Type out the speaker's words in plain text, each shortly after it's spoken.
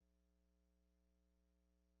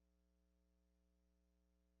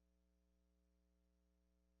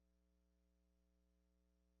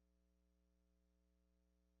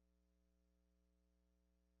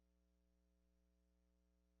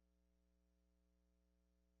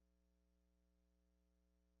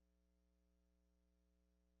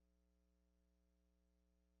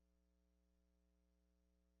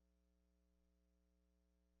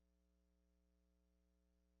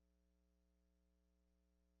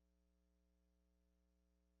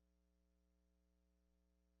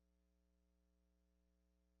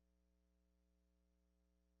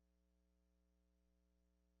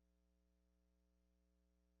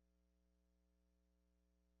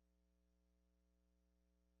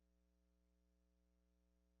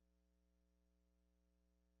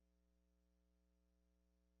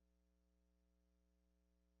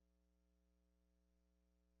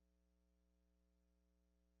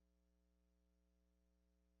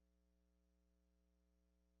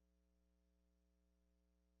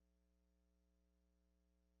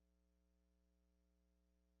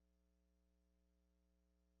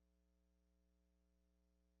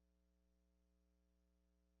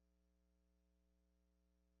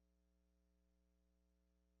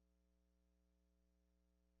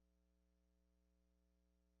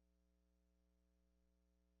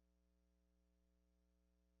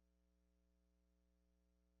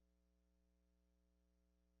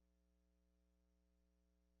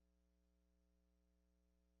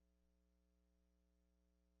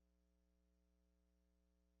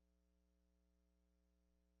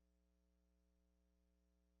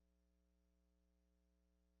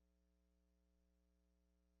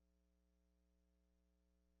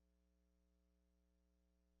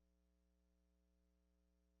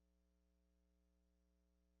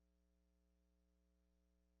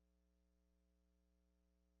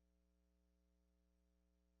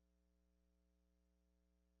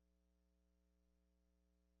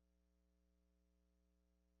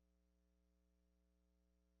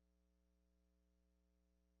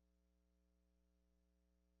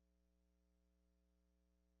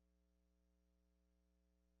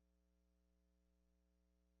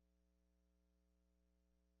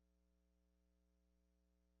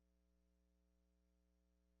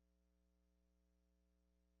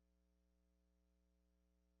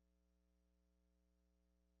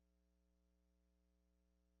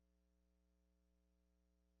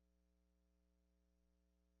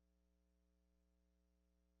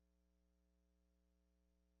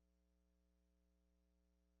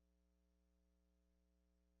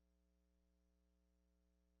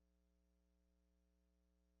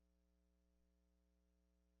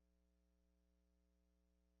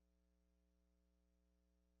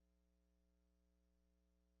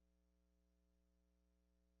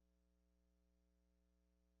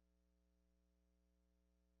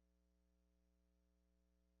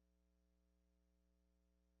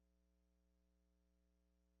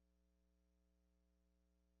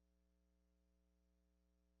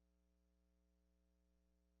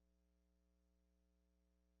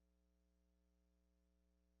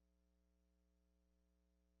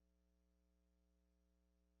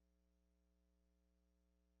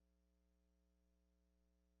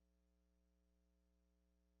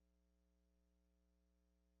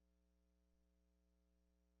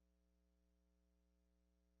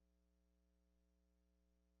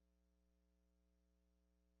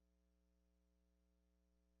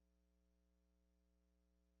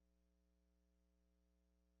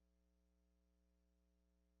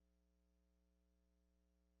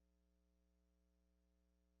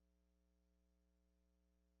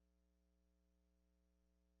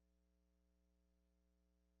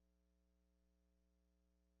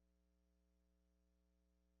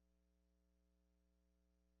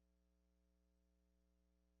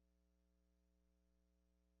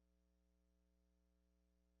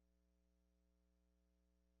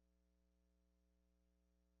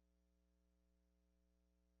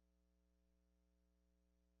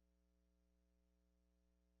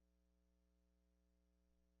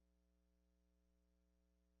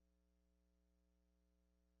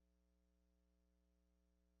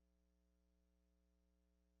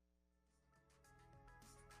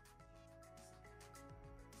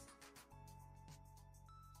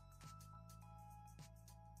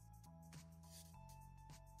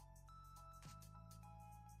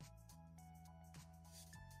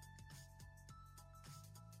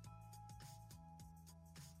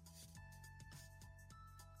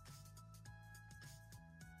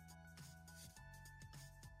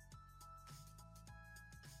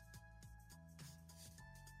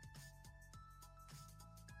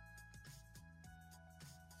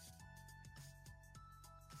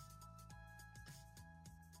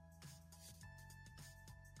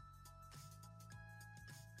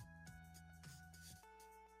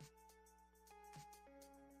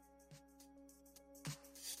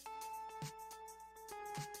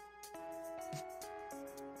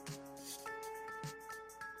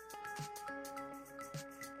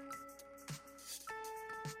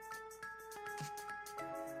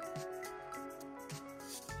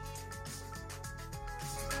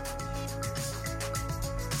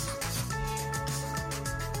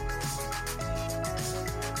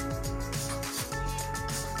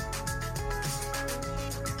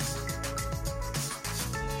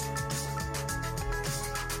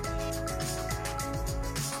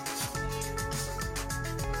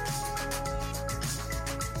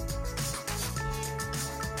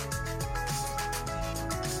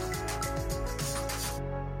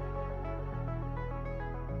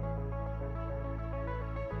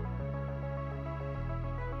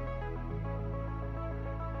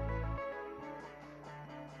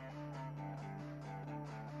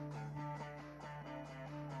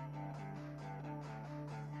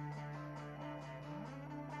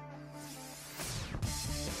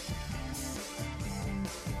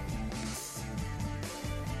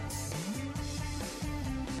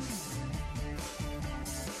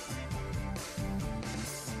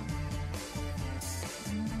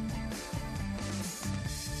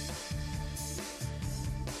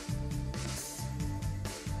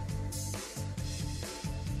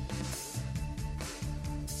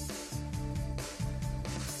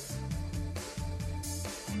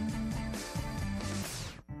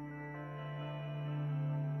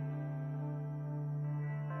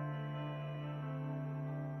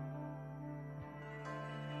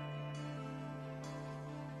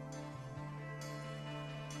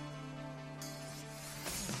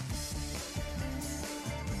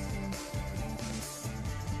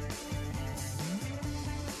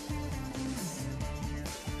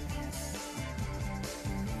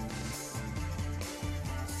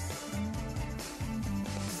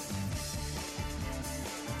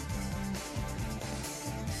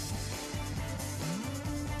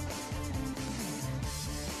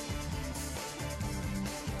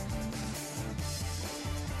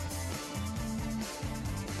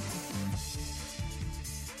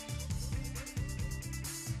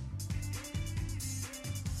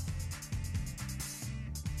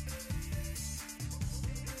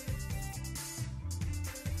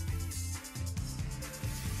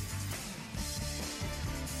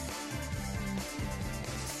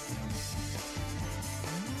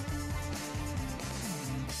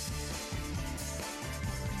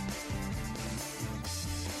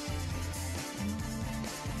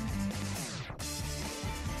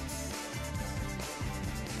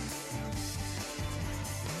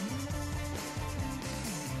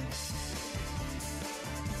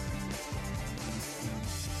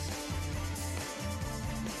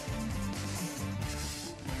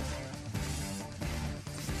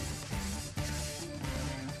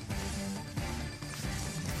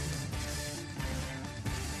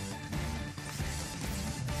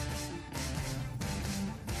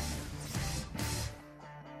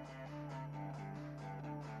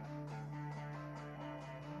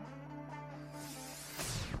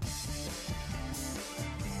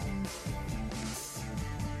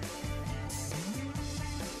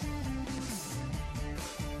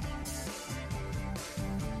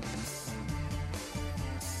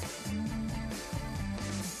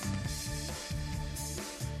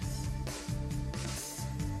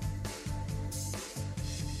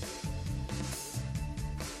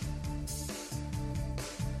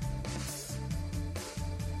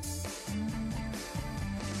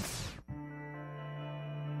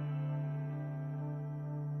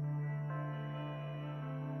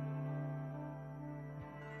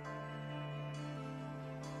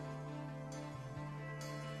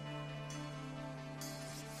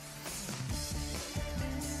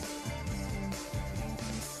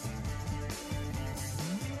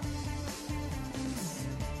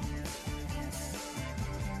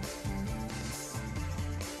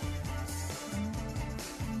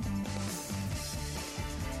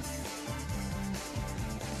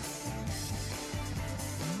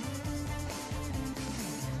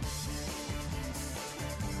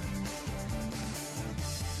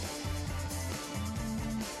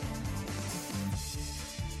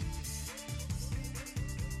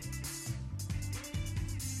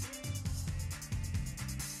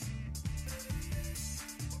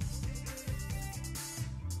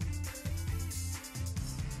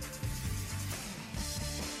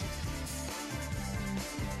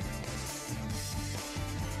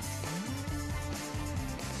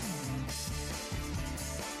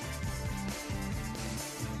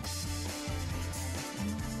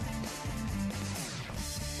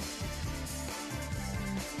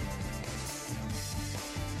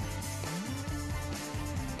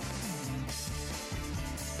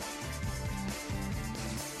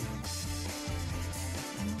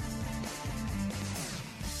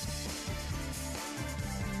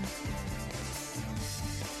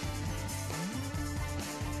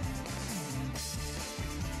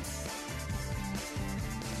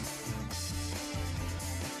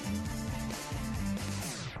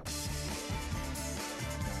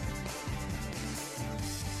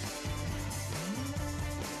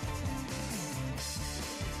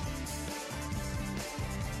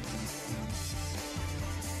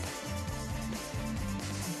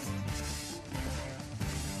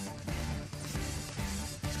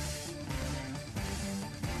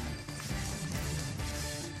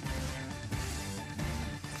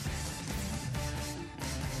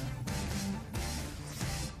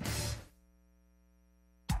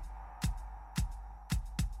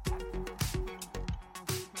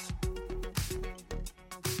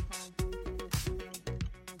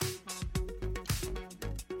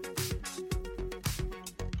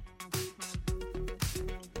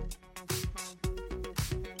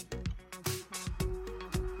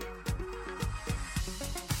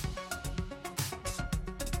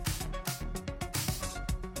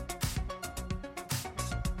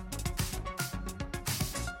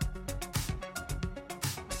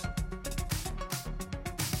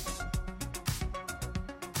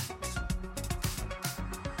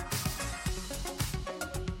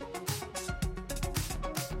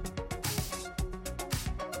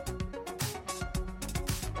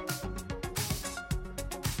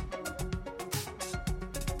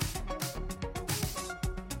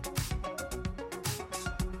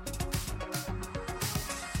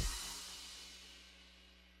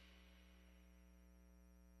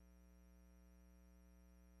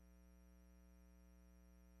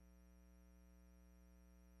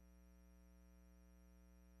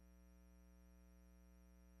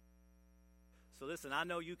So listen, I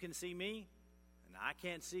know you can see me, and I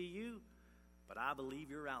can't see you, but I believe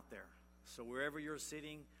you're out there. So wherever you're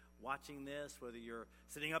sitting, watching this, whether you're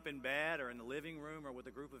sitting up in bed or in the living room or with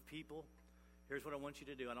a group of people, here's what I want you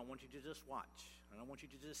to do. I don't want you to just watch. I don't want you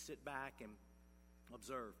to just sit back and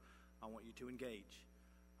observe. I want you to engage.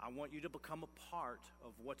 I want you to become a part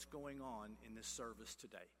of what's going on in this service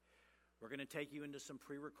today. We're going to take you into some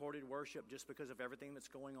pre-recorded worship just because of everything that's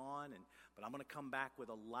going on, but I'm going to come back with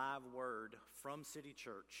a live word from City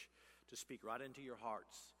Church to speak right into your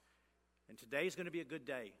hearts. And today's going to be a good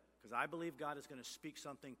day because I believe God is going to speak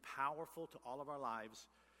something powerful to all of our lives.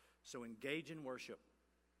 So engage in worship.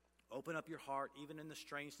 Open up your heart, even in the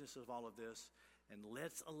strangeness of all of this, and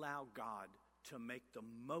let's allow God to make the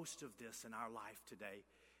most of this in our life today.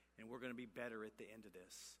 And we're going to be better at the end of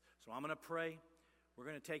this. So I'm going to pray. We're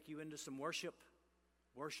going to take you into some worship.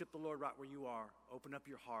 Worship the Lord right where you are. Open up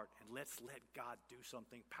your heart, and let's let God do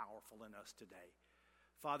something powerful in us today.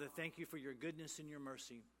 Father, thank you for your goodness and your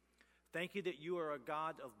mercy. Thank you that you are a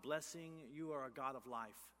God of blessing. You are a God of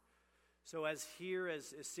life. So as here,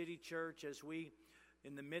 as City Church, as we,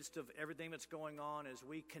 in the midst of everything that's going on, as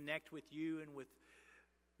we connect with you and with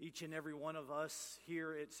each and every one of us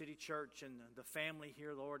here at City Church and the family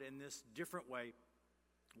here, Lord, in this different way,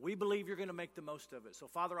 we believe you're going to make the most of it. So,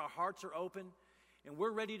 Father, our hearts are open, and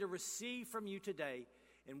we're ready to receive from you today.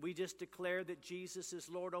 And we just declare that Jesus is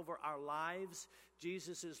Lord over our lives.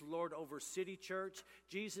 Jesus is Lord over City Church.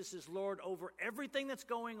 Jesus is Lord over everything that's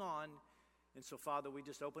going on. And so, Father, we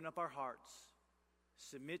just open up our hearts,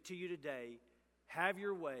 submit to you today. Have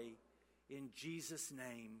your way in Jesus'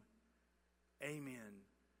 name. Amen.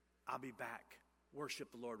 I'll be back. Worship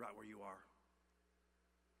the Lord right where you are.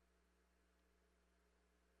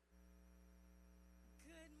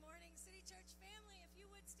 Good morning, City Church family. If you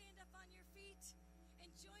would stand up on your feet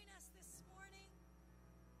and join us this morning.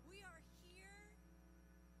 We are here.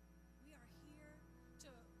 We are here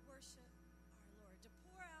to worship our Lord, to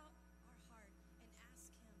pour out our heart and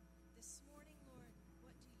ask Him this morning, Lord,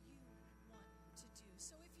 what do you want to do?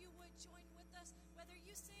 So if you would join with us, whether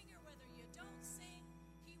you sing or whether you don't sing,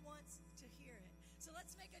 He wants to hear it. So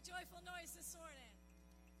let's make a joyful noise this morning.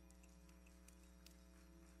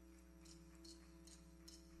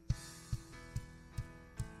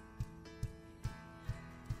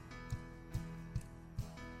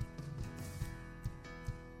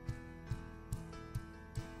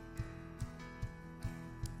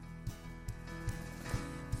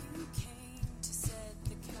 You came to set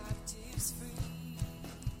the captives free.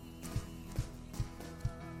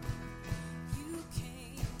 You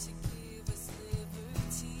came to give us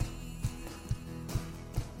liberty.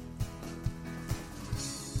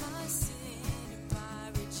 My sin and my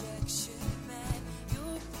rejection met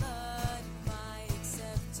your blood and my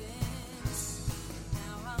acceptance.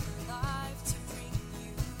 Now I'm alive to bring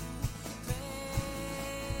you praise.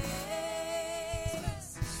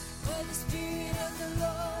 Where the Spirit of the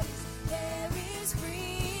Lord is, there is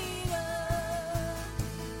freedom.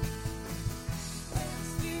 Where the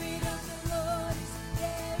Spirit of the Lord is,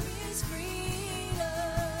 there is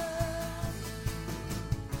freedom.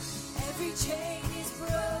 Every chain is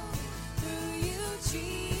broken through you,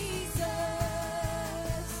 Jesus.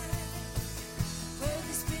 Where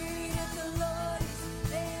the Spirit of the Lord is,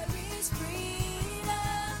 there is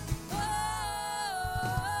freedom. Oh.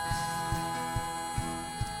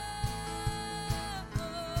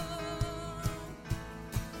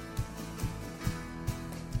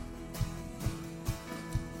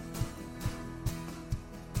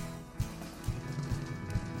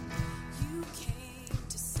 You came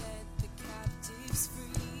to set the captives free.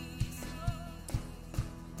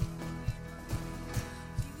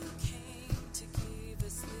 You came to give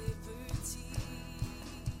us liberty.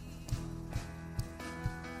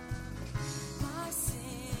 My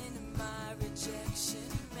sin and my rejection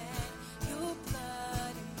met your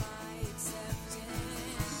blood and my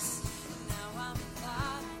acceptance. Now I'm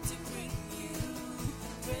alive to bring you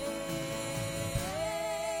praise.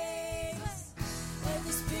 Where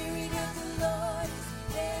the Spirit of the Lord is,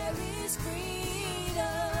 there is freedom.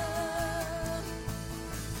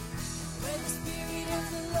 Where the Spirit of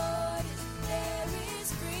the Lord is, there is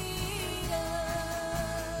freedom.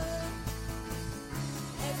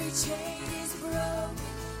 Every chain is broken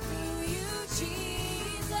through you, Jesus.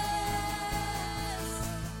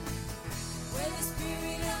 Where the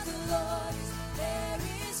Spirit of the Lord is, there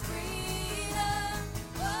is freedom.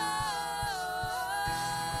 Oh.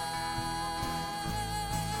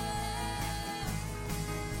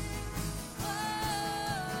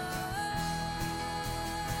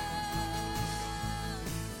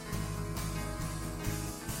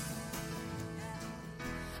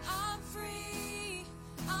 I'm free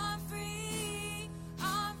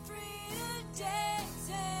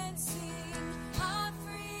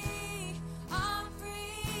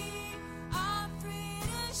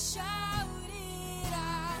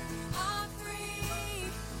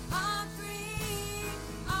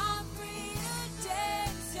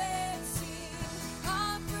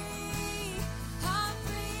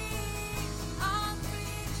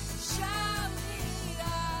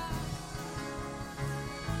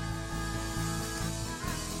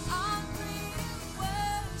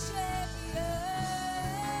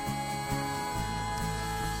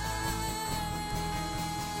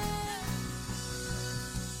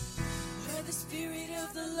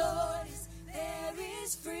Lord is, there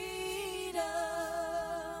is freedom.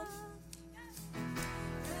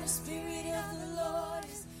 Where the Spirit of the Lord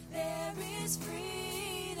is, there is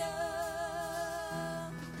freedom.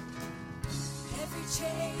 Every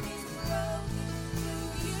chain is broken through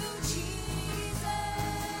you, Jesus.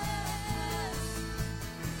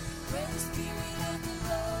 Where the Spirit of the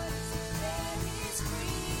Lord is, there is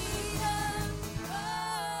freedom.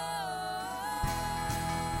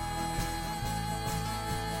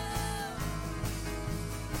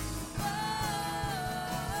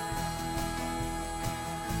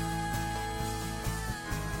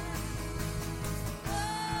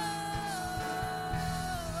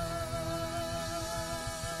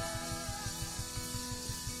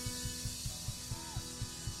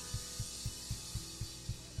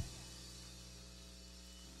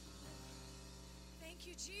 Thank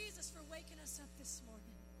you, Jesus, for waking us up this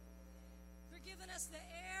morning, for giving us the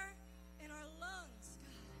air in our lungs,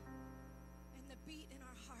 God, and the beat in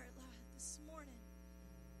our heart, Lord. This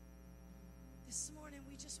morning,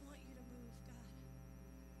 we just want you to move, God.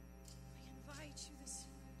 We invite you this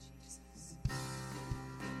morning, Jesus.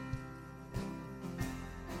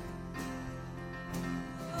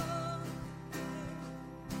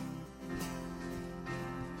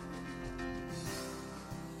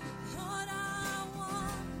 Lord, I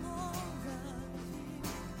want more of you.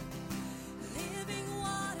 Living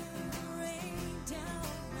water rain down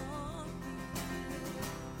on me.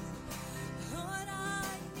 Lord,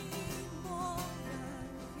 I need more of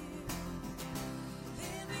you.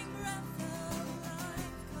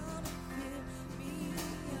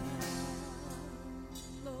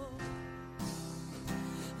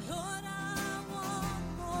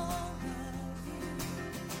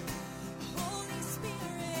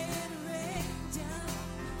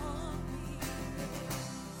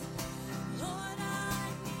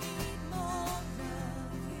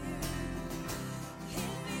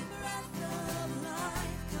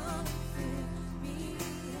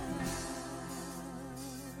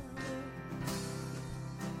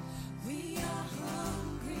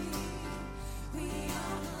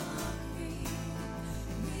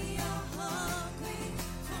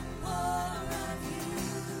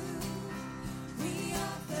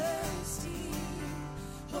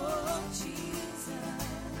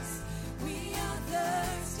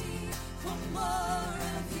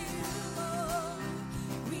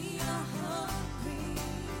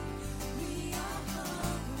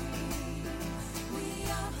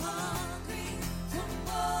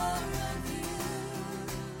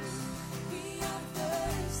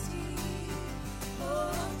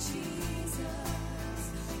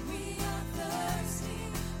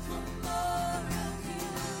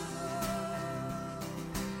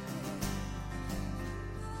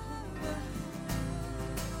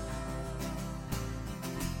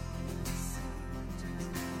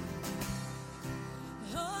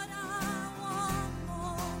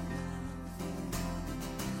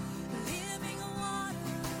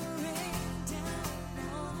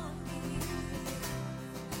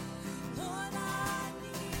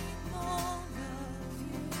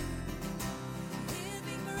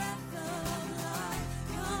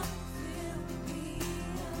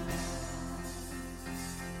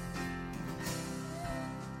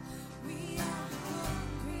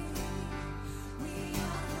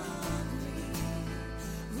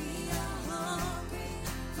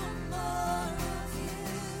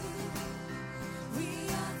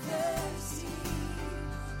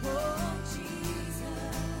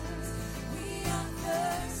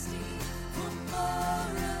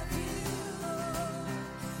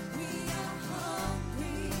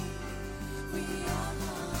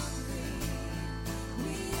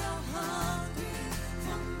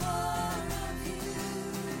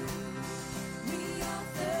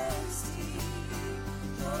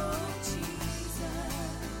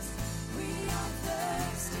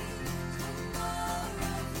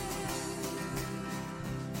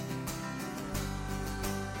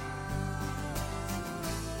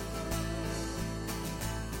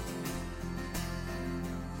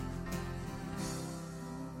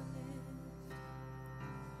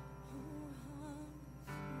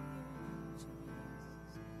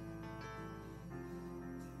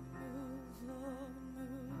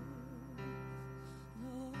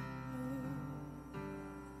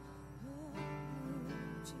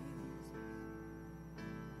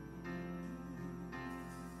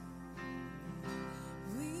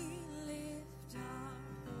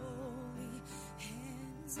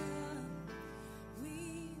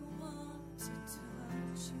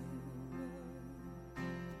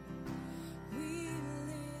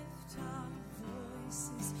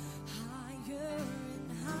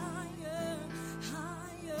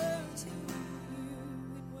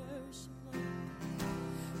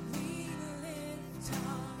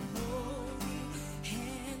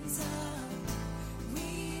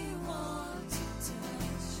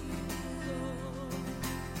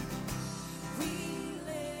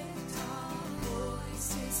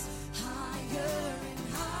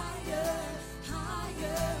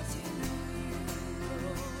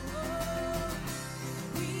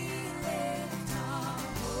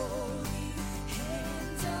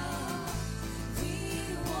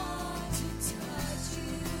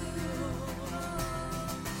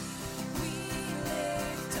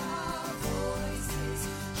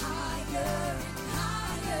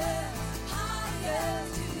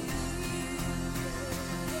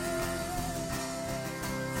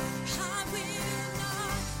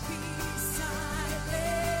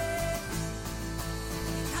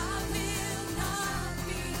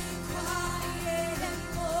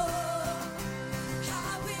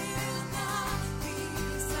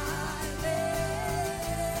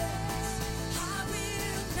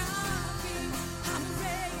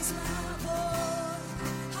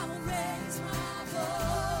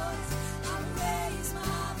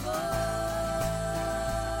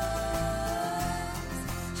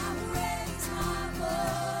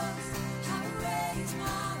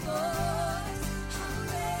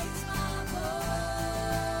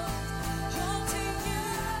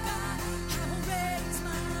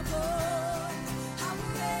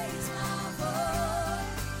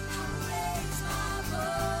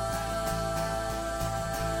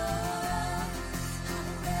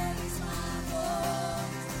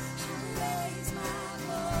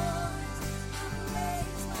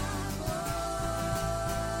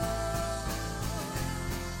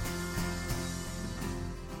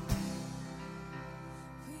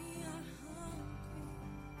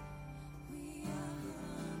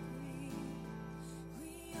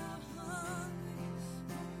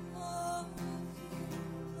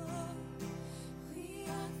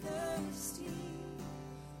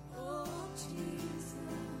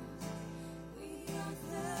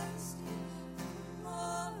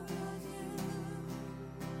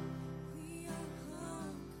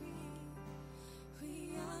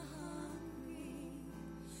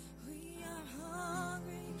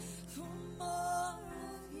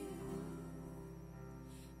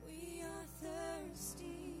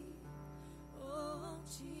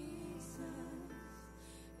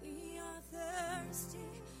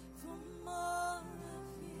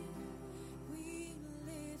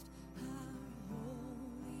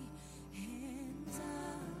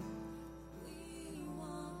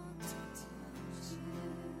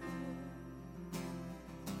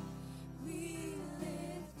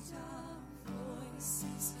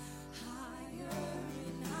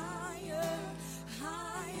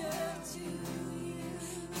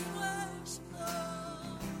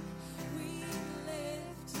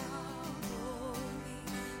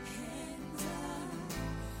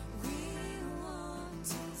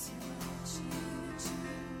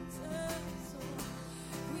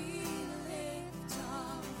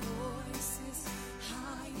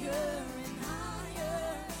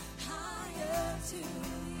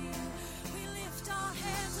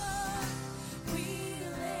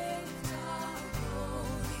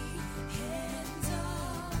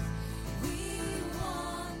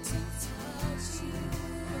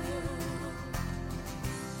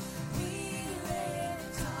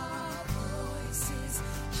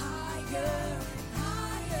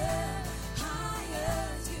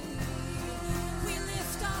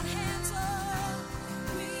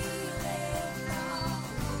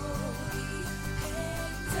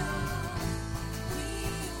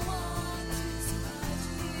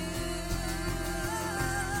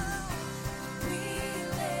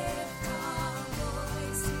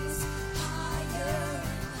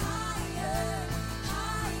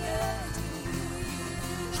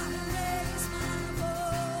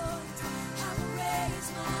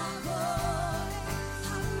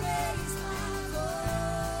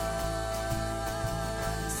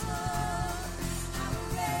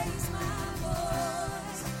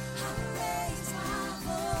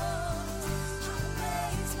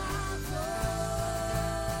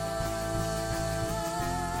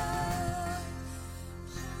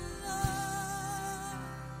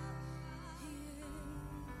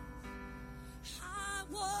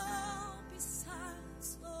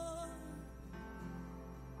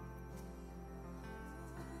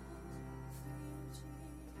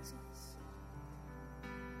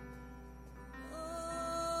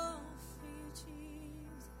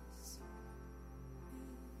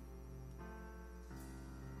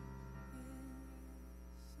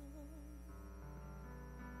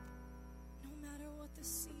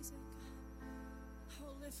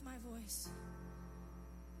 lift my voice.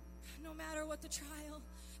 No matter what the trial,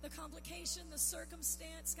 the complication, the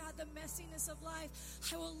circumstance, God, the messiness of life,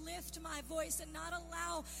 I will lift my voice and not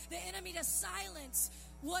allow the enemy to silence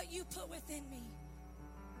what you put within me.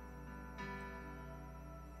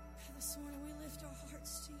 This morning we lift our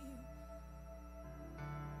hearts to you.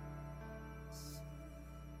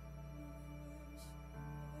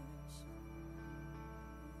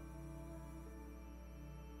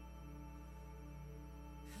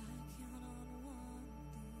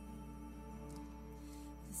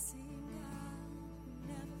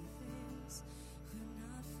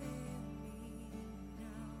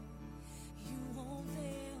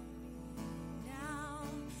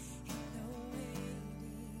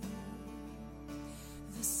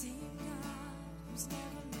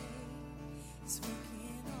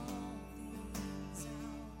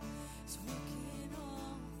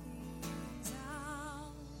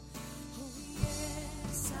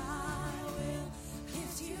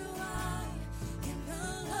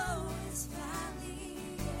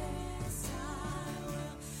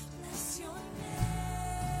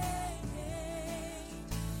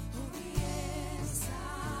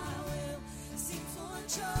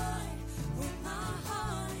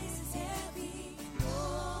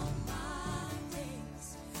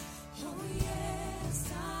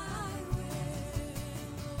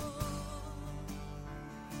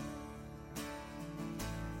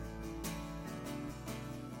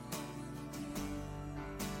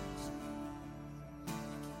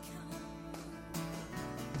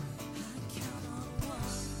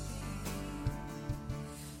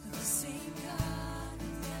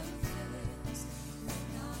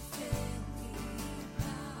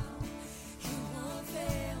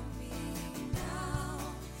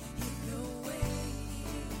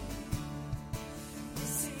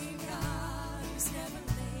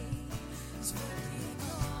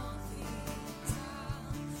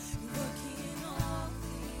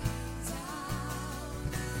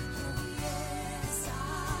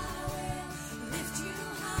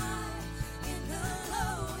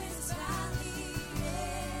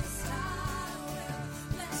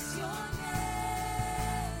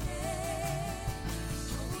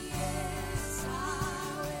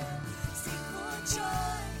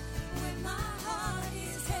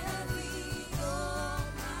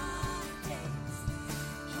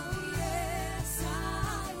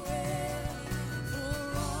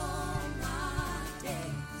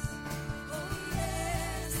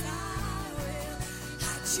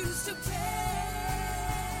 Choose to pray,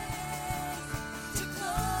 to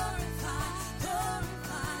glorify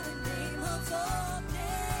the name of our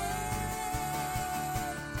name.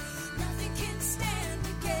 Nothing can stand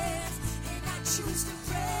against, and I choose to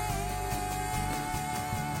pray,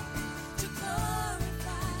 to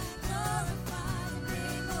glorify the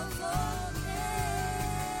name of our name.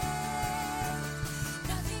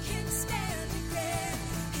 Nothing can stand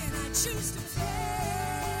against, and I choose to pray.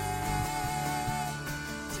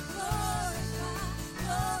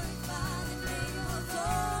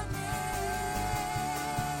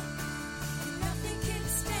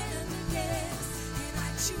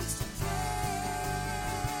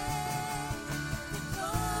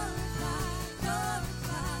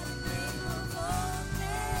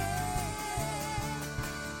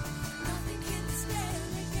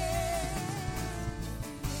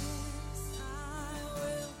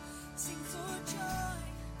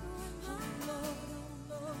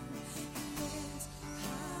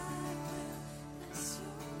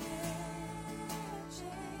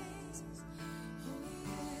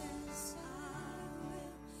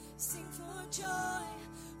 Joy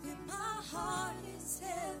when my heart is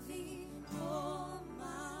heavy all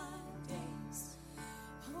my days.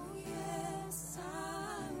 Oh yes,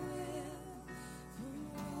 I will for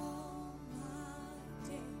all my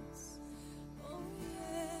days. Oh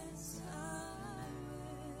yes, I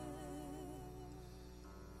will.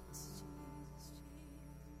 Jesus,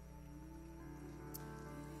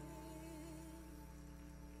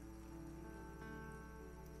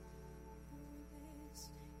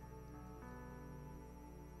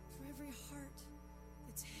 for every heart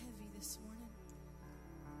that's heavy this morning,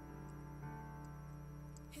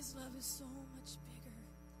 His love is so much bigger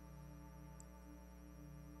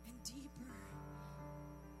and deeper.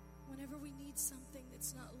 Whenever we need something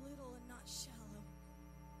that's not little and not shallow,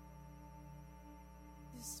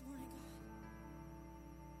 this morning,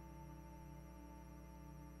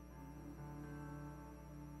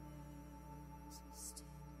 God, stay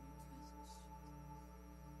in your presence.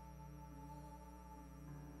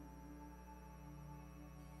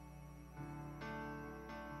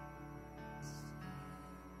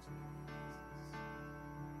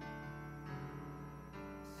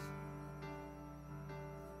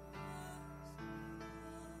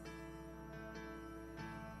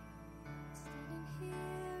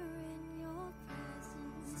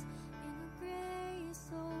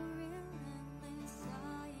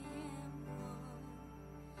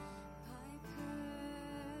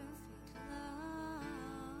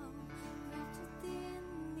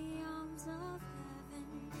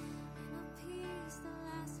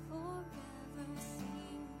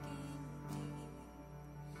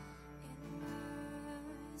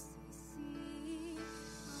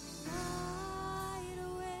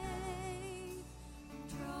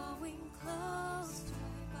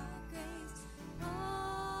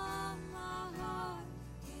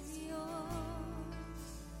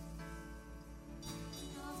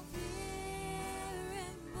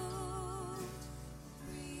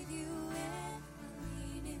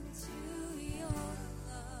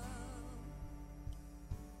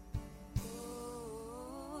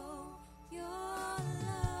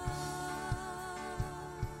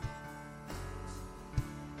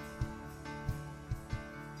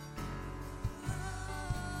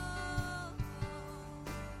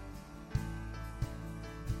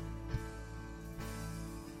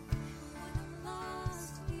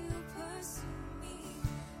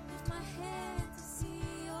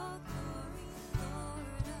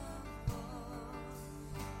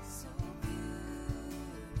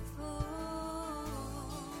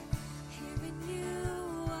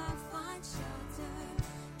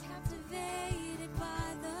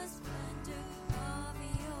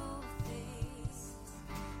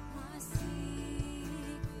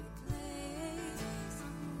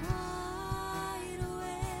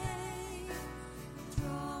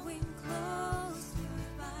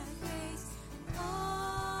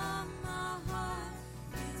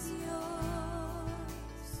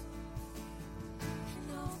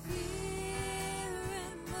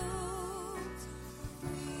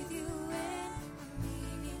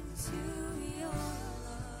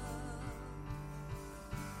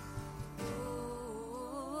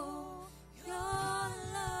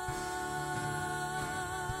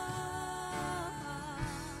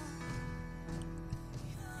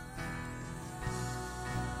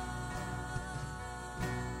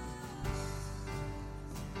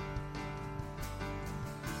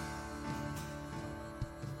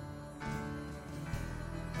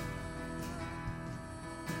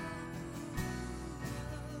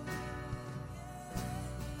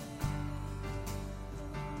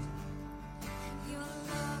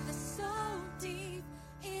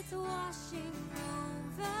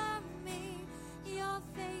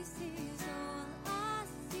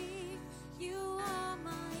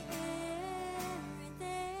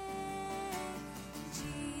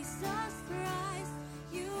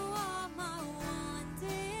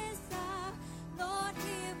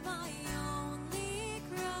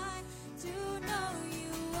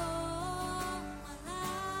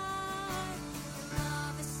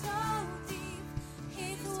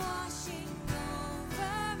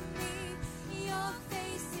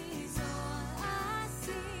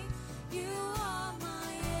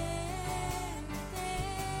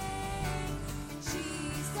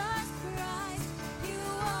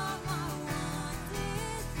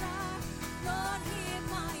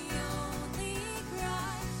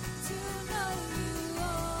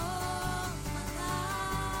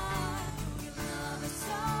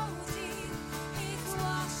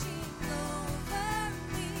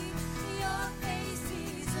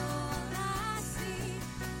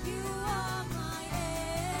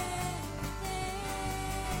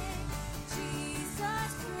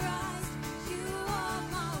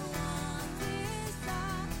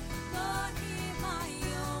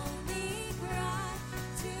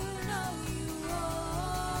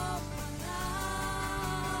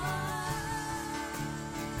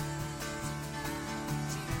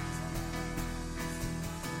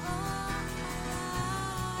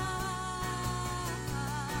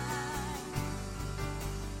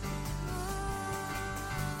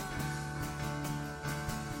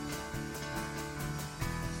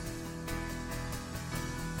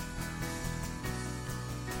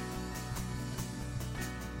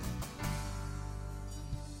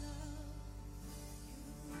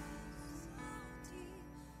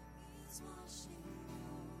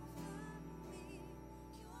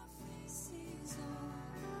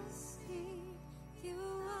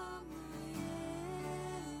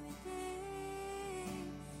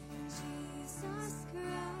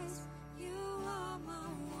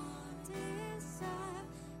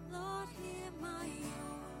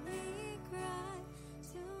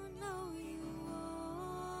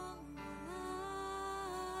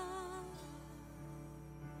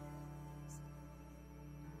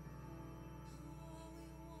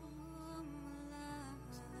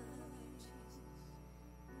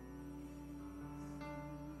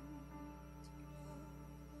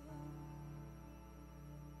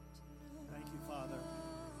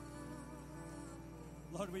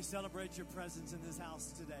 Lord, we celebrate your presence in this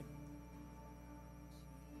house today.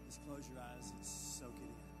 Just close your eyes and soak it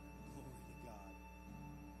in. Glory to God.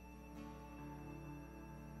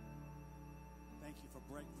 Thank you for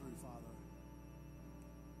breakthrough, Father.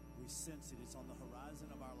 We sense it. It's on the horizon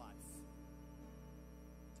of our life.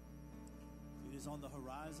 It is on the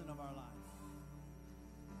horizon of our life.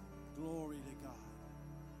 Glory to God.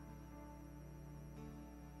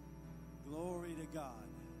 Glory to God.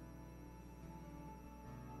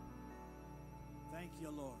 Thank you,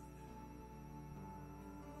 Lord.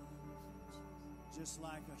 Just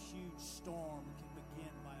like a huge storm can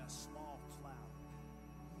begin by a small cloud.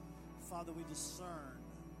 Father, we discern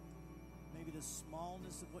maybe the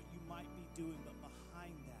smallness of what you might be doing, but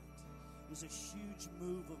behind that is a huge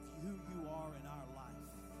move of who you are in our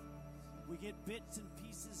life. We get bits and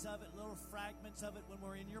pieces of it, little fragments of it when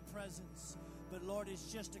we're in your presence. But Lord,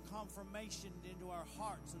 it's just a confirmation into our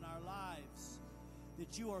hearts and our lives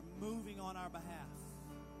that you are moving on our behalf.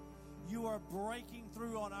 You are breaking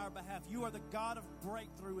through on our behalf. You are the God of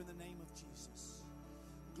breakthrough in the name of Jesus.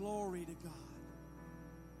 Glory to God.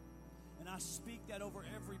 And I speak that over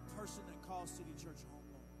every person that calls City Church home,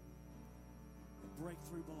 Lord. The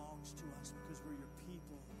breakthrough belongs to us because we're your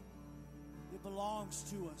people. It belongs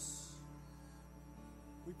to us.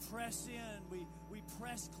 We press in. We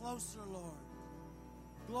press closer, Lord.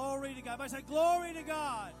 Glory to God. Everybody say, glory to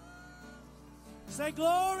God. Say,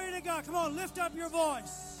 glory to God. Come on, lift up your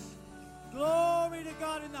voice. Glory to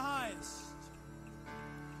God in the highest.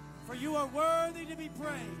 For you are worthy to be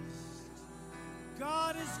praised.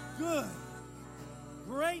 God is good.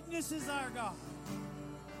 Greatness is our God.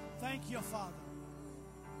 Thank you, Father.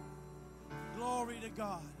 Glory to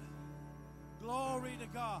God. Glory to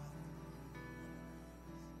God.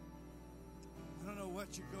 I don't know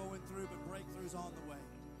what you're going through, but breakthrough's on the way.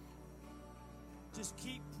 Just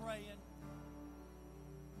keep praying.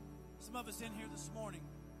 Some of us in here this morning,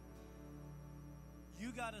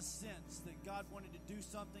 you got a sense that God wanted to do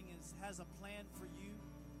something and has a plan for you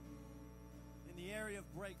in the area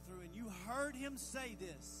of breakthrough, and you heard him say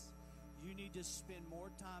this: you need to spend more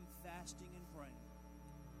time fasting and praying.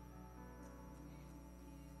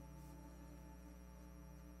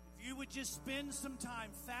 If you would just spend some time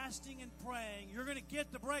fasting and praying, you're going to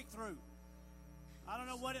get the breakthrough. I don't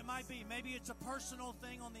know what it might be. Maybe it's a personal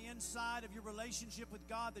thing on the inside of your relationship with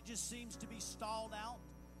God that just seems to be stalled out.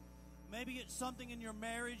 Maybe it's something in your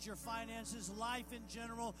marriage, your finances, life in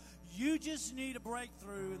general. You just need a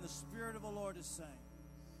breakthrough, and the Spirit of the Lord is saying,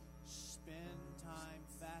 spend time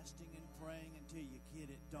fasting and praying until you get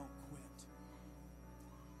it. Don't quit.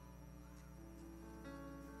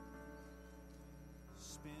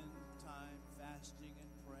 Spend time fasting and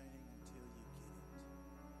praying until you get it.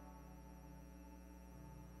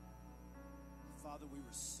 Father, we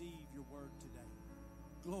receive your word today.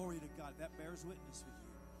 Glory to God. That bears witness with you.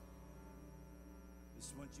 I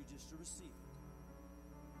just want you just to receive it.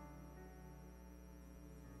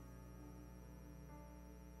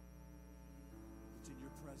 It's in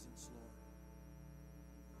your presence, Lord.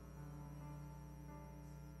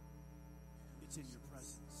 It's in your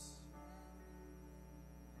presence.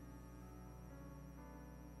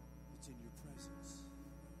 It's in your presence.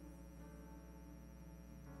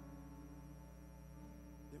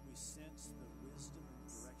 That we sense the wisdom and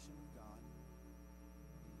direction of God.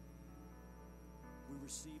 We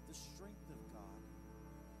receive the strength of God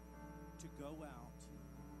to go out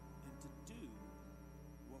and to do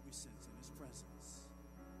what we sense in his presence.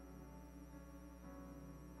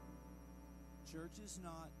 Church is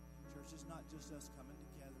not just us coming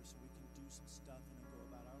together so we can do some stuff and then go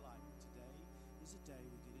about our life. Today is a day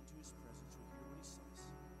we get into his presence, we hear what he says.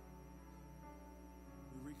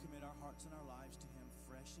 We recommit our hearts and our lives to him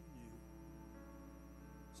fresh and new,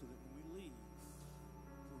 so that when we leave,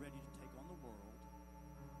 we're ready to take on the world.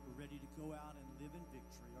 We're ready to go out and live in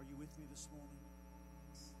victory. Are you with me this morning?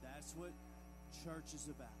 That's what church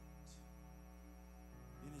is about.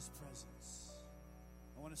 In his presence.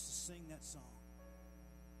 I want us to sing that song.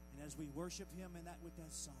 And as we worship him with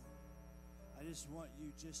that song, I just want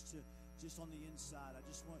you just on the inside, I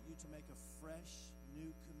just want you to make a fresh,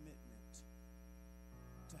 new commitment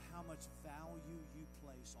to how much value you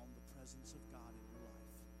place on the presence of God in your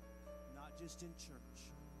life. Not just in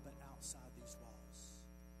church, but outside these walls.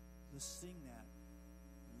 Let's sing that,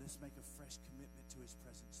 and let's make a fresh commitment to his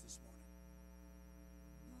presence this morning.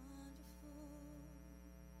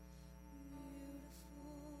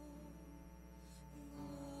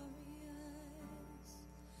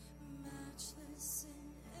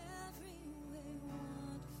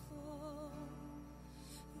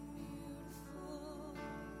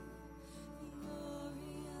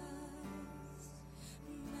 Glorious,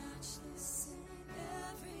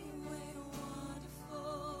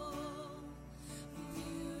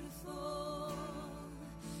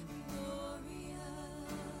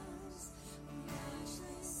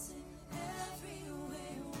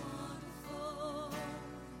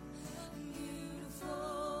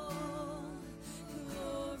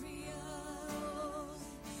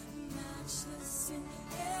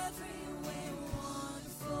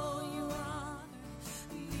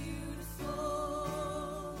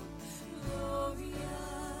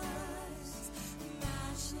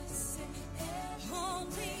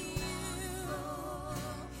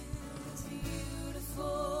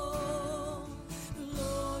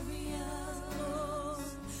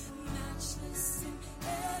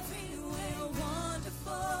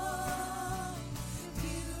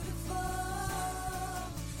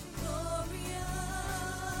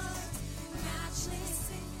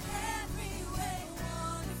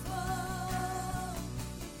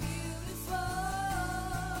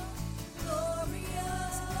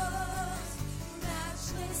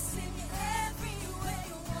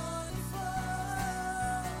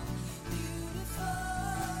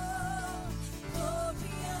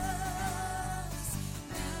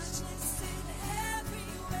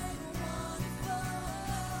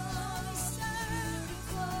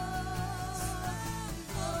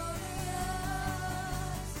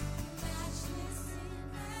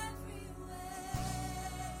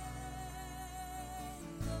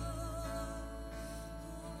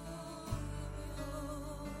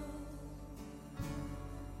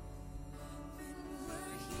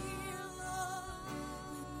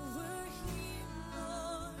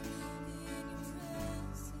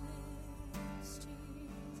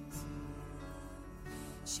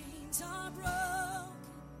 are broken,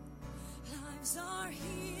 lives are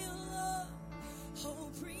healed,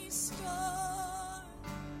 hope restored.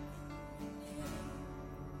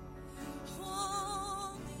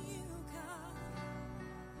 Only you, God.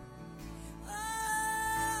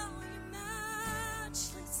 Oh, you're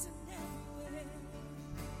matchless in every way.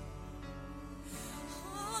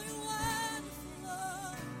 Oh, you're wonderful.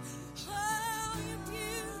 Oh, you're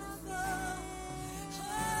beautiful.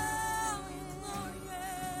 Oh, you're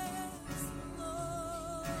glorious,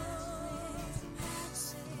 Lord.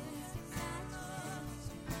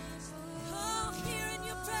 Oh, here in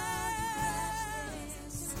your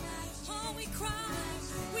presence. Oh, we cry,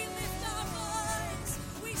 we lift our voice,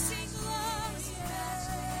 we sing glorious,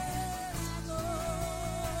 Lord.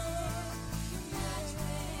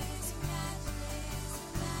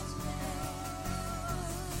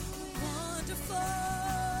 Wonderful,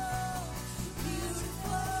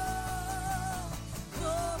 beautiful,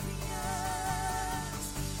 glorious,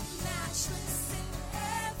 matchless in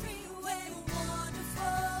every way.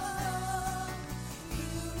 Wonderful,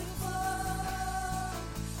 beautiful,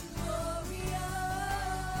 glorious,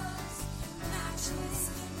 matchless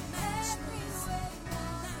in every way.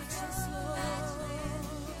 Matchless, Lord.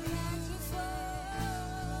 Beautiful,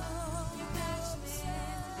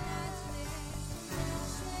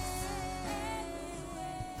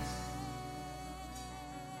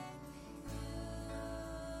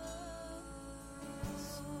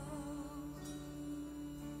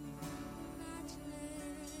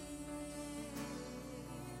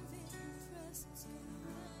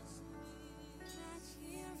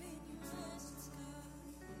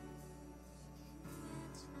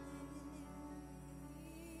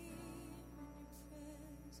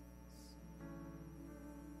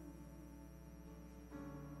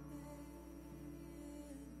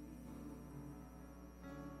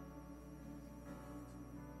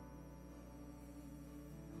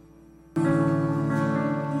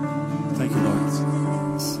 Thank you, Lord.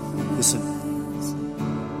 Listen.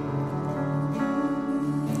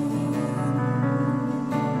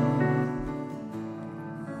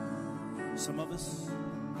 Some of us,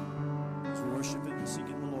 as we're worshiping and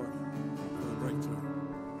seeking the Lord for a breakthrough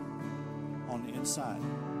on the inside,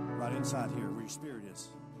 right inside here where your spirit is,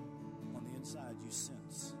 on the inside you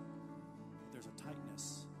sense that there's a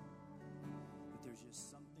tightness, that there's just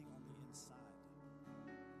something on the inside.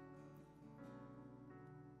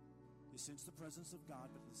 You sense the presence of God,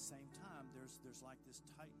 but at the same time, there's like this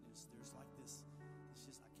tightness. There's like this. It's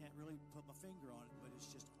just I can't really put my finger on it, but it's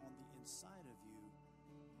just on the inside of you,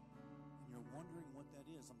 and you're wondering what that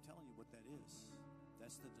is. I'm telling you what that is.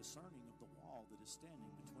 That's the discerning of the wall that is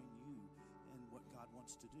standing between you and what God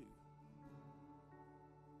wants to do.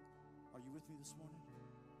 Are you with me this morning?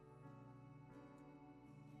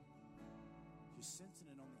 You're sensing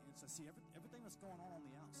it on the inside. See, everything that's going on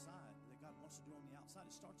the outside that God wants to do on the outside,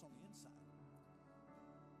 it starts on the inside.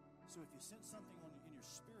 So if you sense something in your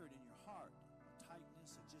spirit, in your heart, a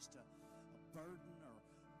tightness, or just a burden, or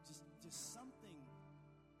just something,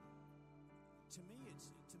 to me it's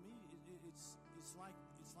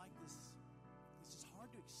like this. It's just hard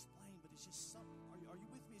to explain, but it's just something. Are you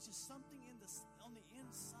with me? It's just something on the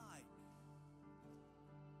inside.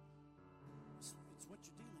 It's what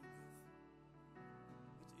you're dealing with.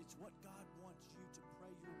 It's what God wants you to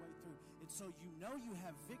pray your way through. And so you know you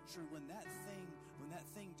have victory when that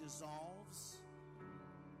thing dissolves,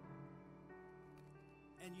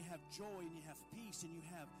 and you have joy and you have peace and you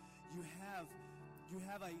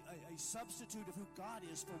have a substitute of who God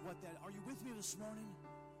is for what that. Are you with me this morning?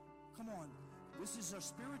 Come on. This is a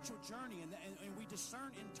spiritual journey, and we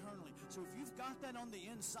discern internally. So if you've got that on the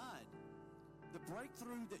inside, the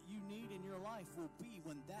breakthrough that you need in your life will be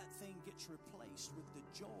when that thing gets replaced with the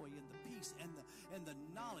joy and the peace and the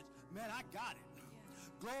knowledge. Man, I got it.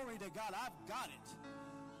 Glory to God, I've got it.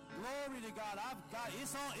 Glory to God, I've got it.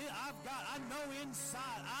 It's all I've got. I know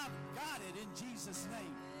inside I've got it in Jesus'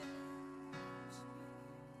 name.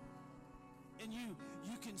 And you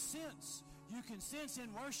can sense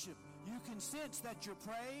in worship. You can sense that your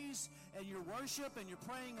praise and your worship and your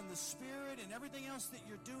praying in the Spirit and everything else that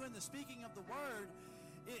you're doing, the speaking of the Word,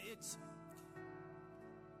 it's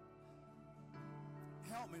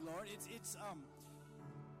help me, Lord.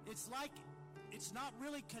 It's like it's not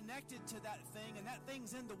really connected to that thing, and that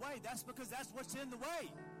thing's in the way. That's because that's what's in the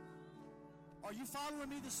way. Are you following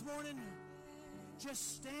me this morning?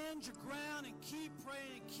 Just stand your ground and keep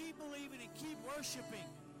praying and keep believing and keep worshiping.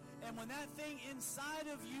 And when that thing inside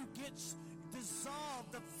of you gets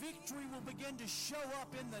dissolved, the victory will begin to show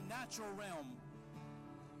up in the natural realm.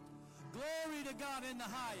 Glory to God in the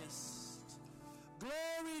highest.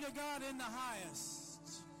 Glory to God in the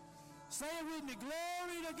highest. Say it with me.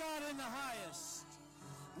 Glory to God in the highest.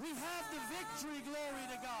 We have the victory, glory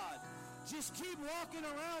to God. Just keep walking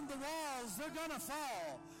around the walls. They're going to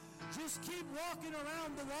fall. Just keep walking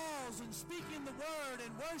around the walls and speaking the word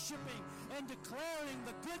and worshiping and declaring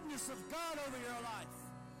the goodness of God over your life.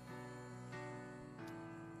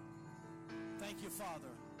 Thank you,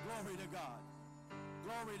 Father. Glory to God.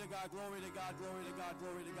 Glory to God, glory to God, glory to God,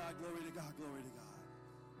 glory to God, glory to God, glory to God.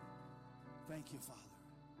 Thank you, Father.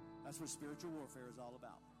 That's what spiritual warfare is all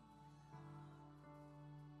about.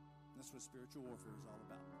 That's what spiritual warfare is all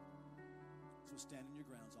about. That's what standing your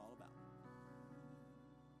ground is all about.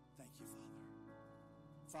 Thank you, Father.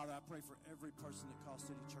 Father, I pray for every person that calls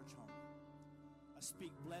City Church home. I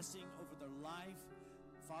speak blessing over their life.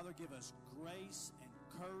 Father, give us grace and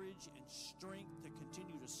courage and strength to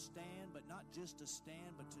continue to stand, but not just to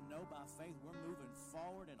stand, but to know by faith we're moving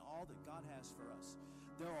forward in all that God has for us.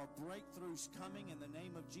 There are breakthroughs coming in the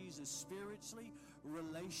name of Jesus, spiritually,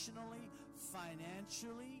 relationally,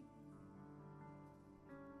 financially,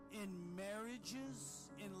 in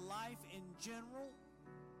marriages, in life in general.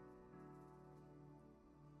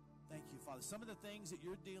 Thank you, Father. Some of the things that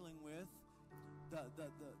you're dealing with,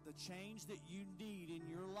 the change that you need in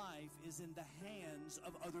your life is in the hands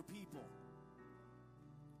of other people.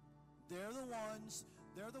 They're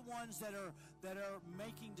the ones that are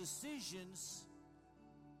making decisions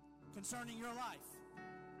concerning your life.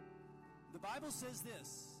 The Bible says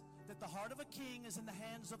this, that the heart of a king is in the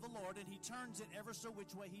hands of the Lord, and he turns it ever so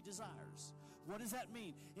which way he desires. What does that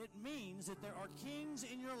mean? It means that there are kings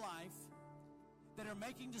in your life that are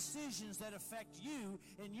making decisions that affect you,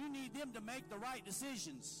 and you need them to make the right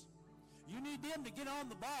decisions. You need them to get on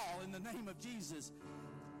the ball in the name of Jesus.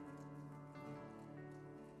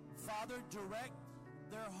 Father, direct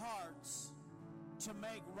their hearts to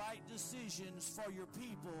make right decisions for your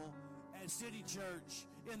people at City Church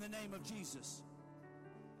in the name of Jesus.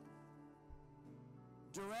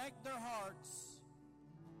 Direct their hearts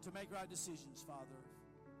to make right decisions, Father,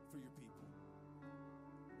 for your people.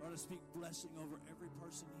 Lord, I speak blessing over every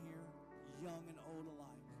person here, young and old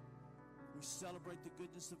alike. We celebrate the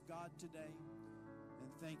goodness of God today, and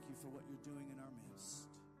thank you for what you're doing in our midst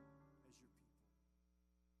as your people.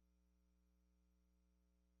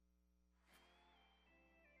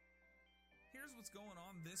 Here's what's going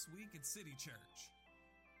on this week at City Church.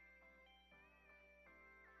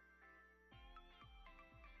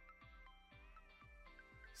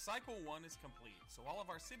 Cycle 1 is complete, so all of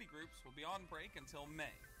our city groups will be on break until May.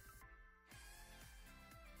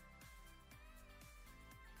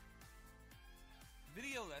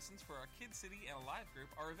 Video lessons for our Kid City and Alive group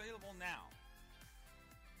are available now.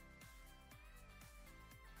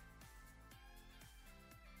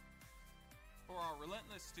 For our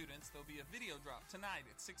Relentless students, there'll be a video drop tonight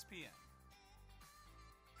at 6 p.m.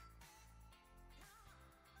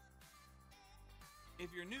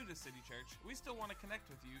 If you're new to City Church, we still want to connect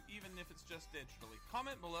with you, even if it's just digitally.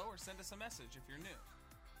 Comment below or send us a message if you're new.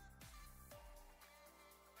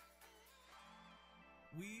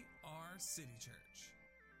 We are City Church.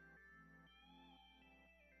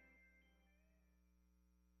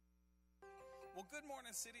 Well, good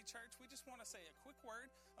morning, City Church. We just want to say a quick word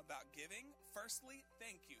about giving. Firstly,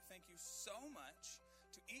 thank you. Thank you so much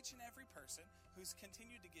to each and every person who's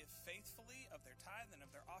continued to give faithfully of their tithe and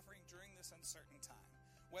of their offering during this uncertain time.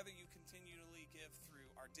 Whether you continually give through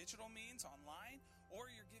our digital means online or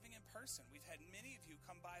you're giving in person. We've had many of you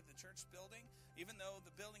come by the church building. Even though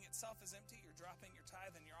the building itself is empty, you're dropping your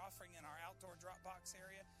tithe and your offering in our outdoor drop box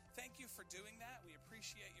area. Thank you for doing that. We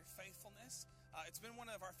appreciate your faithfulness. It's been one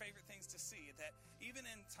of our favorite things to see, that even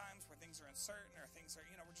in times where things are uncertain or things are,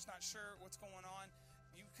 we're just not sure what's going on,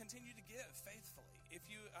 you continue to give faithfully. If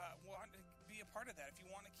you want to be a part of that, if you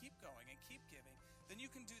want to keep going and keep giving, then you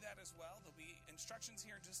can do that as well. There'll be instructions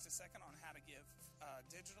here in just a second on how to give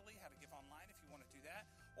digitally, how to give online if you want to do that.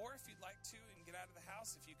 Or if you'd like to and get out of the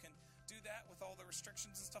house, if you can do that with all the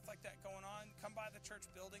restrictions and stuff like that going on, come by the church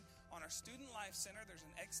building. On our Student Life Center, there's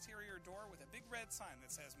an exterior door with a big red sign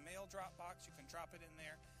that says mail drop box. You can drop it in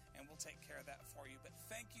there and we'll take care of that for you. But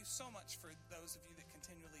thank you so much for those of you that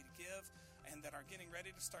continually give and that are getting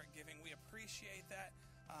ready to start giving. We appreciate that.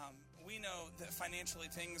 We know that financially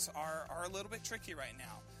things are a little bit tricky right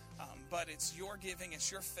now, but it's your giving,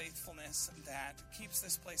 it's your faithfulness that keeps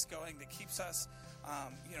this place going, that keeps us,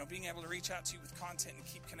 being able to reach out to you with content and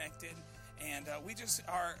keep connected. And we just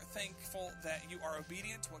are thankful that you are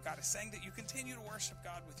obedient to what God is saying, that you continue to worship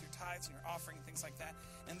God with your tithes and your offering and things like that,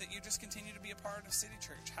 and that you just continue to be a part of City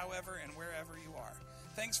Church, however and wherever you are.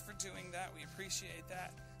 Thanks for doing that. We appreciate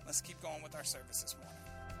that. Let's keep going with our service this morning.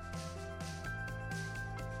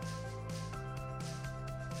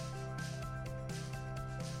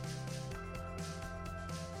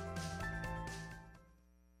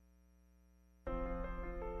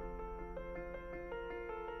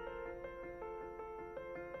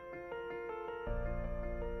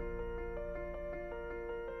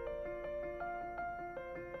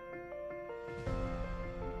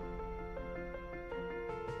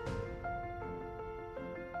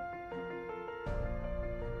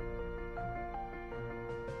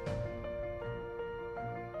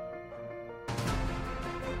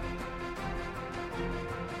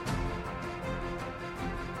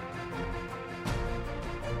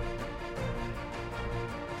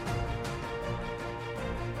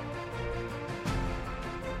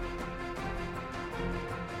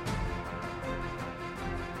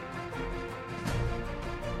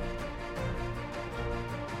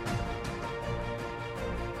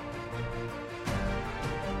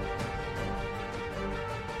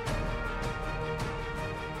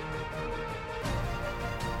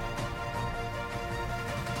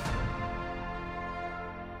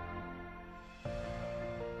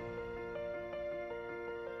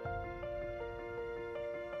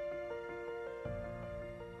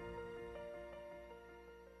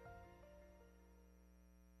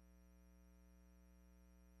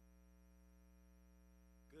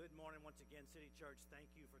 Good morning once again, City Church.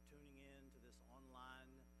 Thank you for tuning in to this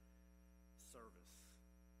online service.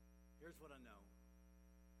 Here's what I know.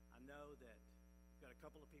 I know that we've got a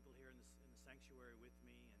couple of people here in the sanctuary with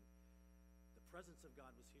me, and the presence of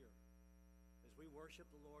God was here. As we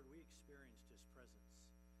worship the Lord, we experienced His presence.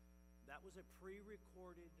 That was a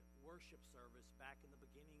pre-recorded worship service back in the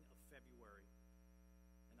beginning of February.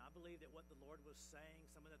 And I believe that what the Lord was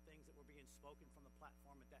saying, some of the things that were being spoken from the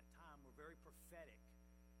platform at that time were very prophetic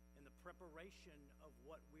in the preparation of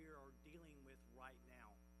what we are dealing with right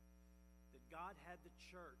now. That God had the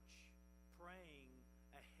church praying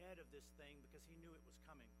ahead of this thing because He knew it was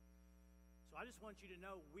coming. So I just want you to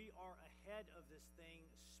know we are ahead of this thing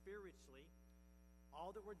spiritually,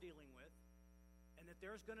 all that we're dealing with, and that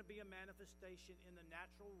there's going to be a manifestation in the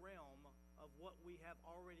natural realm of what we have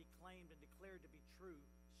already claimed and declared to be true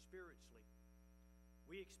spiritually.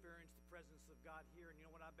 We experience the presence of God here, and you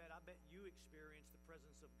know what I bet? I bet you experience the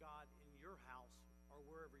presence of God in your house or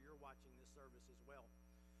wherever you're watching this service as well.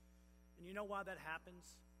 And you know why that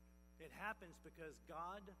happens? It happens because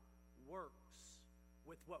God works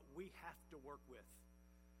with what we have to work with.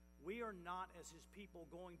 We are not, as His people,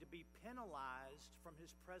 going to be penalized from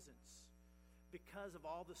His presence because of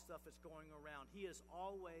all the stuff that's going around. He is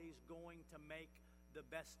always going to make the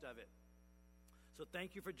best of it. So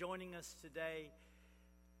thank you for joining us today.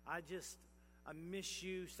 I miss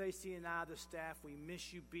you. Stacy and I, the staff, we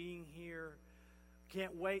miss you being here.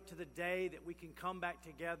 Can't wait to the day that we can come back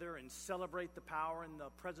together and celebrate the power and the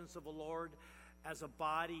presence of the Lord as a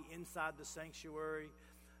body inside the sanctuary.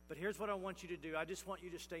 But here's what I want you to do. I just want you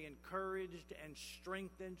to stay encouraged and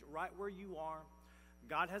strengthened right where you are.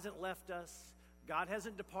 God hasn't left us. God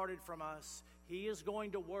hasn't departed from us. He is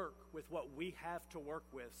going to work with what we have to work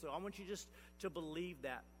with. So I want you just to believe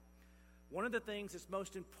that. One of the things that's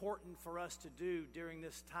most important for us to do during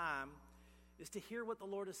this time is to hear what the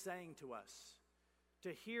Lord is saying to us,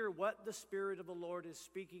 to hear what the Spirit of the Lord is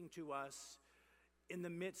speaking to us in the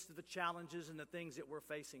midst of the challenges and the things that we're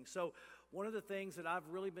facing. So one of the things that I've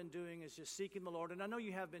really been doing is just seeking the Lord, and I know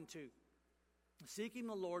you have been too. Seeking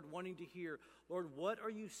the Lord, wanting to hear, Lord, what are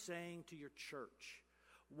you saying to your church?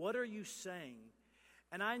 What are you saying?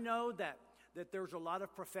 And I know that there's a lot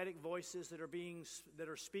of prophetic voices that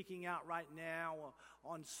are speaking out right now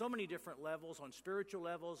on so many different levels, on spiritual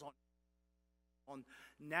levels, on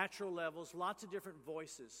natural levels, lots of different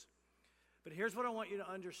voices. But here's what I want you to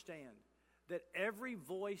understand, that every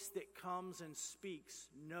voice that comes and speaks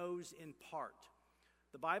knows in part.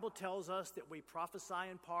 The Bible tells us that we prophesy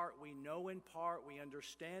in part, we know in part, we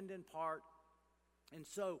understand in part. And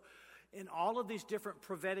so, in all of these different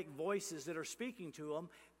prophetic voices that are speaking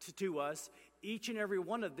to us, each and every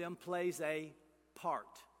one of them plays a part.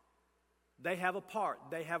 They have a part.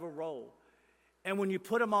 They have a role. And when you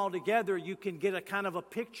put them all together, you can get a kind of a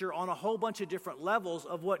picture on a whole bunch of different levels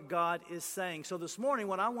of what God is saying. So this morning,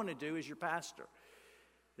 what I want to do as your pastor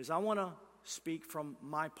is I want to speak from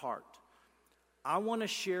my part. I want to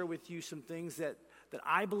share with you some things that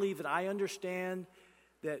I believe, that I understand,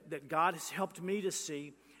 that God has helped me to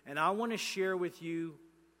see. And I want to share with you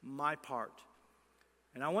my part.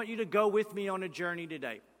 And I want you to go with me on a journey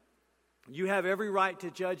today. You have every right to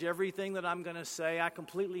judge everything that I'm going to say. I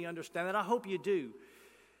completely understand that. I hope you do.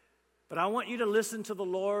 But I want you to listen to the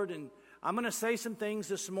Lord. And I'm going to say some things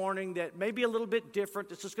this morning that may be a little bit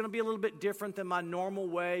different. It's just going to be a little bit different than my normal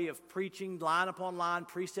way of preaching line upon line,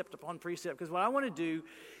 precept upon precept. Because what I want to do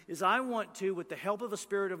is I want to, with the help of the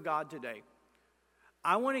Spirit of God today,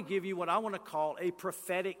 I want to give you what I want to call a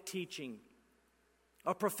prophetic teaching.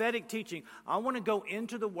 A prophetic teaching. I want to go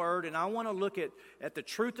into the Word and I want to look at the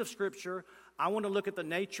truth of Scripture. I want to look at the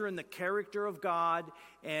nature and the character of God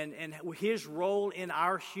and His role in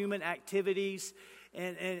our human activities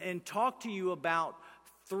and talk to you about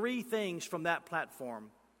three things from that platform.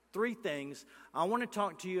 Three things. I want to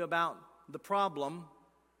talk to you about the problem.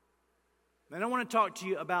 Then I want to talk to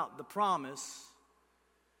you about the promise.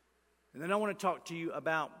 And then I want to talk to you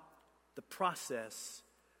about the process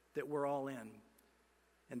that we're all in.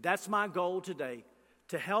 And that's my goal today,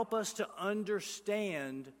 to help us to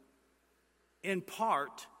understand in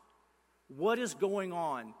part what is going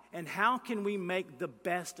on and how can we make the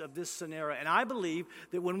best of this scenario. And I believe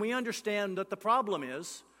that when we understand what the problem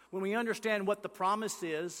is, when we understand what the promise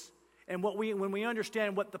is, and when we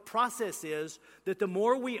understand what the process is, that the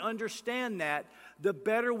more we understand that, the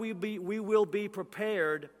better we will be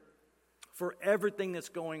prepared for everything that's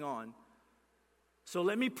going on. So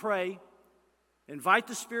let me pray. Invite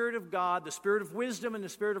the Spirit of God, the Spirit of wisdom and the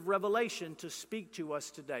Spirit of revelation to speak to us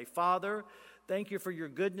today. Father, thank you for your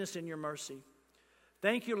goodness and your mercy.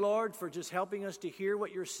 Thank you, Lord, for just helping us to hear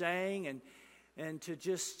what you're saying. and to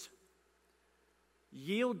just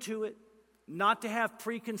yield to it, not to have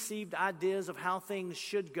preconceived ideas of how things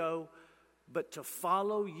should go, but to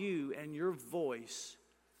follow you and your voice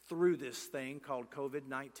through this thing called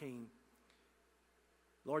COVID-19.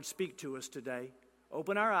 Lord, speak to us today.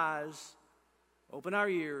 Open our eyes, open our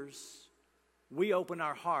ears. We open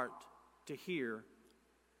our heart to hear.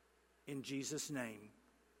 In Jesus' name,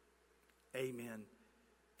 amen.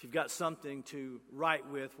 If you've got something to write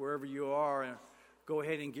with wherever you are, go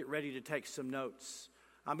ahead and get ready to take some notes.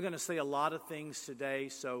 I'm going to say a lot of things today,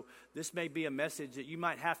 so this may be a message that you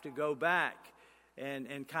might have to go back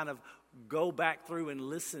and kind of go back through and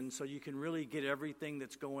listen so you can really get everything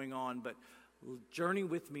that's going on. But journey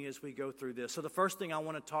with me as we go through this. So the first thing I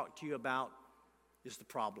want to talk to you about is the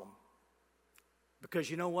problem. Because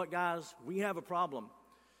you know what, guys? We have a problem.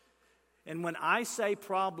 And when I say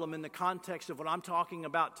problem in the context of what I'm talking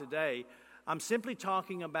about today, I'm simply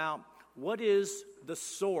talking about what is the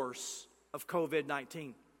source of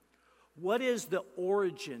COVID-19. What is the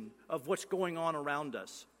origin of what's going on around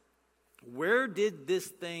us? Where did this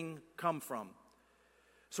thing come from?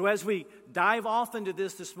 So as we dive off into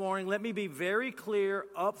this morning, let me be very clear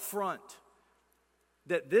up front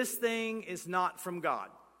that this thing is not from God.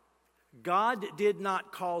 God did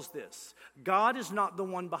not cause this. God is not the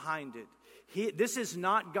one behind it. This is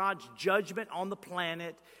not God's judgment on the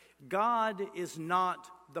planet. God is not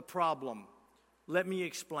the problem. Let me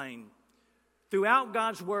explain. Throughout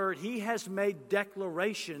God's word, He has made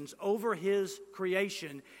declarations over His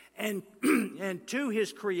creation and to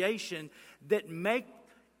His creation that make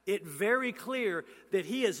it very clear that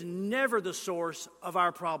He is never the source of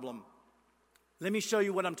our problem. Let me show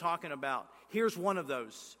you what I'm talking about. Here's one of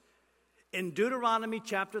those. In Deuteronomy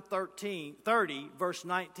chapter 30, verse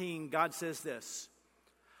 19, God says this: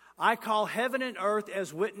 I call heaven and earth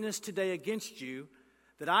as witness today against you,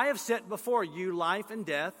 that I have set before you life and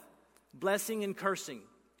death, blessing and cursing.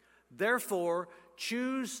 Therefore,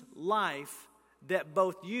 choose life that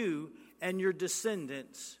both you and your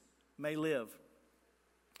descendants may live.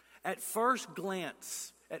 At first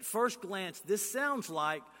glance, this sounds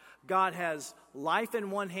like God has life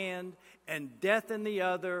in one hand and death in the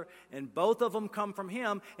other, and both of them come from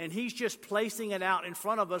Him, and He's just placing it out in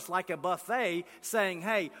front of us like a buffet, saying,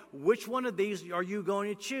 hey, which one of these are you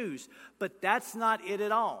going to choose? But that's not it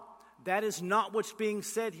at all. That is not what's being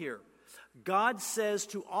said here. God says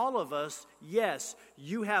to all of us, yes,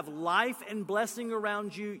 you have life and blessing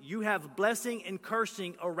around you. You have blessing and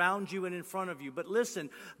cursing around you and in front of you. But listen,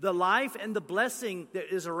 the life and the blessing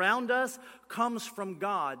that is around us comes from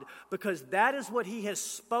God, because that is what He has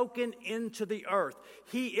spoken into the earth.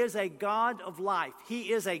 He is a God of life.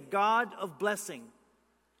 He is a God of blessing.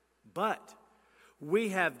 But we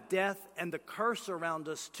have death and the curse around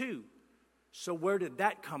us too. So where did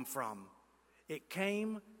that come from? It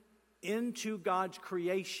came into God's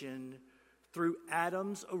creation through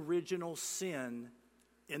Adam's original sin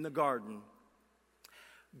in the garden.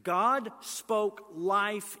 God spoke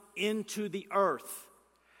life into the earth.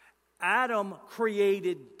 Adam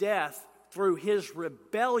created death through his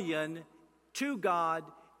rebellion to God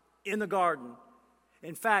in the garden.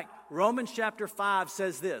 In fact, Romans chapter 5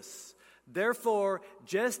 says this: therefore,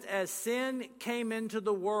 just as sin came into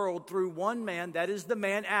the world through one man, that is the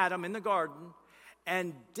man Adam in the garden,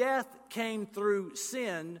 and death came through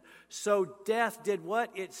sin, so death did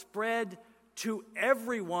what? It spread to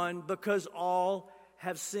everyone because all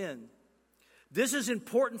have sinned. This is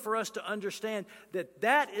important for us to understand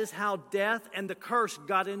that is how death and the curse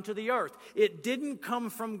got into the earth. It didn't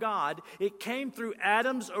come from God. It came through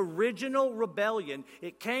Adam's original rebellion.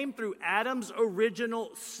 It came through Adam's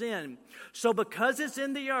original sin. So because it's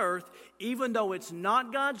in the earth, even though it's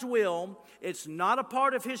not God's will, it's not a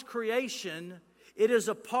part of His creation, it is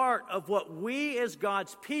a part of what we as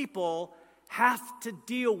God's people have to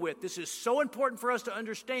deal with. This is so important for us to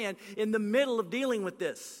understand in the middle of dealing with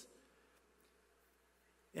this.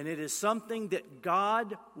 And it is something that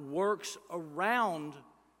God works around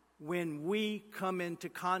when we come into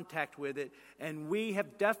contact with it. And we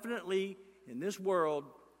have definitely, in this world,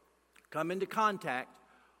 come into contact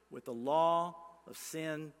with the law of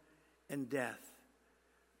sin and death.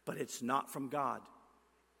 But it's not from God.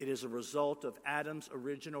 It is a result of Adam's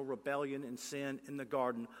original rebellion and sin in the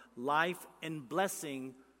garden. Life and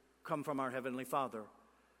blessing come from our Heavenly Father.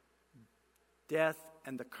 Death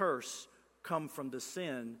and the curse come from the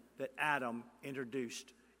sin that Adam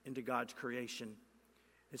introduced into God's creation.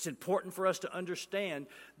 It's important for us to understand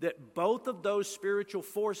that both of those spiritual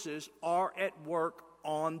forces are at work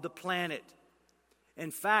on the planet.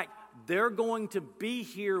 In fact, they're going to be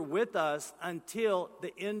here with us until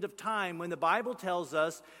the end of time, when the Bible tells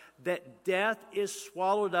us that death is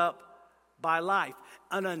swallowed up by life.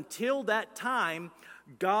 And until that time,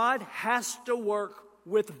 God has to work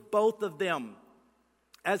with both of them.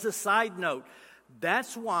 As a side note,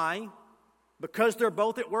 that's why, because they're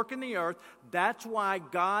both at work in the earth, that's why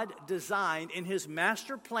God designed in His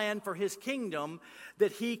master plan for His kingdom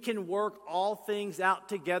that He can work all things out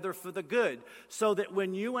together for the good. So that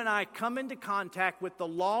when you and I come into contact with the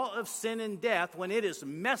law of sin and death, when it is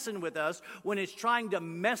messing with us, when it's trying to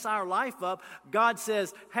mess our life up, God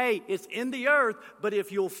says, hey, it's in the earth, but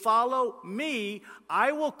if you'll follow me,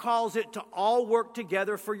 I will cause it to all work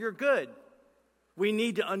together for your good. We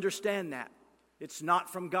need to understand that. It's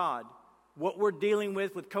not from God. What we're dealing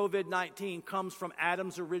with COVID-19 comes from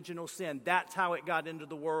Adam's original sin. That's how it got into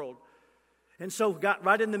the world. And so got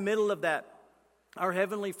right in the middle of that, our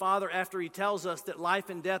Heavenly Father, after He tells us that life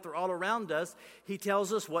and death are all around us, He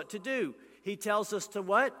tells us what to do. He tells us to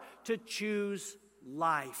what? To choose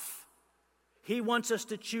life. He wants us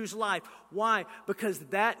to choose life. Why? Because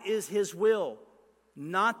that is His will.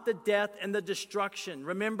 Not the death and the destruction.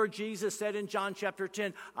 Remember, Jesus said in John chapter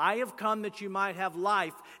 10, I have come that you might have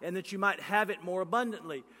life and that you might have it more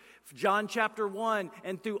abundantly. John chapter 1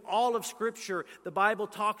 and through all of Scripture, the Bible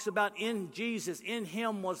talks about in Jesus, in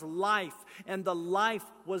Him was life, and the life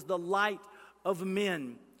was the light of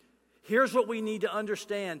men. Here's what we need to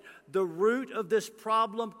understand. The root of this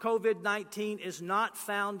problem, COVID-19, is not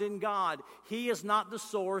found in God. He is not the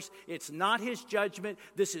source. It's not His judgment.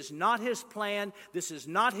 This is not His plan. This is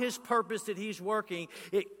not His purpose that He's working.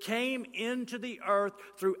 It came into the earth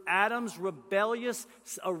through Adam's rebellious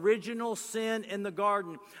original sin in the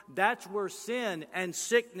garden. That's where sin and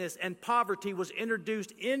sickness and poverty was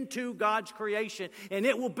introduced into God's creation. And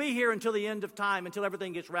it will be here until the end of time, until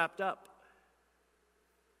everything gets wrapped up.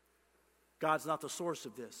 God's not the source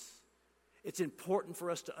of this. It's important for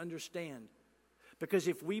us to understand. Because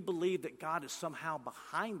if we believe that God is somehow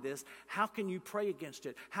behind this, how can you pray against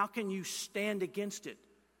it? How can you stand against it?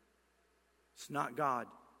 It's not God.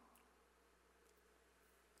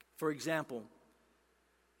 For example,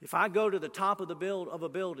 if I go to the top of a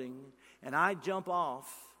building and I jump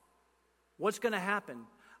off, what's going to happen?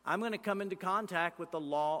 I'm going to come into contact with the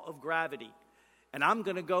law of gravity. And I'm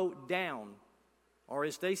going to go down. Or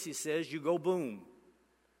as Stacy says, you go boom.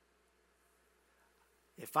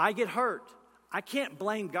 If I get hurt, I can't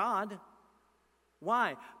blame God.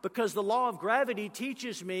 Why? Because the law of gravity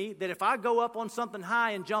teaches me that if I go up on something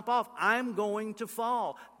high and jump off, I'm going to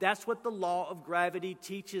fall. That's what the law of gravity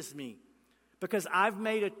teaches me. Because I've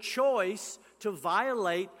made a choice to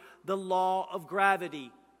violate the law of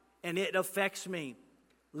gravity, and it affects me.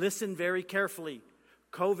 Listen very carefully.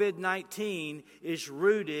 COVID-19 is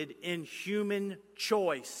rooted in human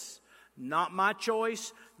choice. Not my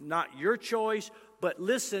choice, not your choice, but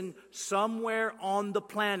listen, somewhere on the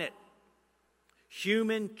planet,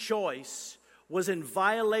 human choice was in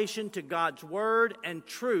violation to God's word and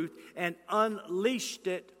truth and unleashed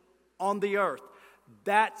it on the earth.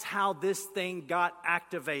 That's how this thing got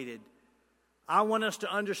activated. I want us to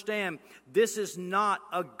understand this is not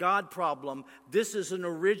a God problem. This is an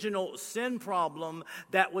original sin problem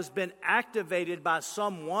that was been activated by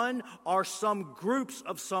someone or some groups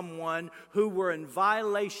of someone who were in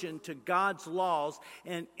violation to God's laws,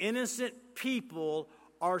 and innocent people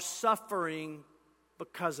are suffering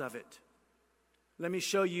because of it. Let me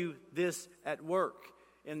show you this at work.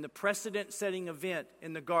 In the precedent-setting event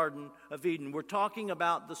in the Garden of Eden, we're talking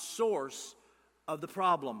about the source of the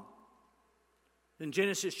problem. In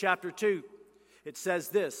Genesis chapter 2, it says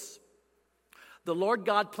this, the Lord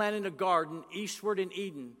God planted a garden eastward in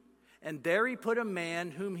Eden, and there He put a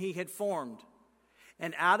man whom He had formed.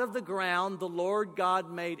 And out of the ground the Lord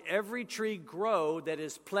God made every tree grow that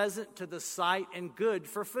is pleasant to the sight and good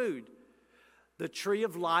for food. The tree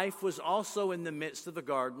of life was also in the midst of the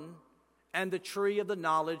garden, and the tree of the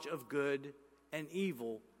knowledge of good and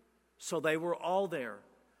evil. So they were all there.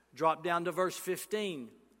 Drop down to verse 15.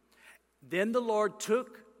 Then the Lord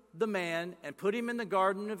took the man and put him in the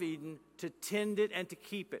Garden of Eden to tend it and to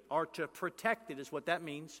keep it, or to protect it is what that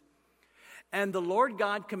means. And the Lord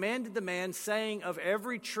God commanded the man, saying, of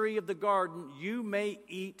every tree of the garden you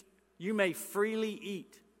may freely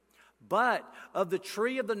eat. But of the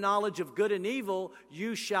tree of the knowledge of good and evil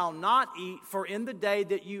you shall not eat, for in the day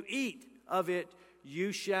that you eat of it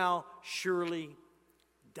you shall surely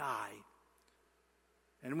die.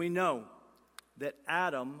 And we know that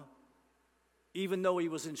Adam, even though he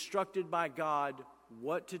was instructed by God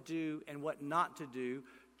what to do and what not to do,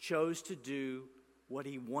 chose to do what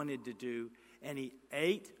he wanted to do. And he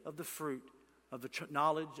ate of the fruit of the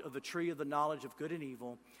knowledge of the tree of the knowledge of good and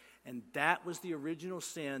evil. And that was the original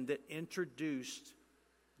sin that introduced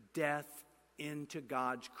death into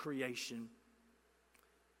God's creation.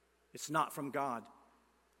 It's not from God.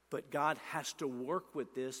 But God has to work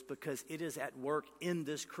with this because it is at work in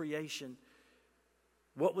this creation.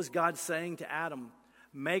 What was God saying to Adam?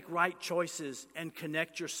 Make right choices and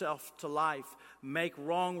connect yourself to life. Make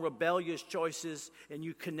wrong, rebellious choices and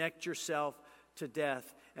you connect yourself to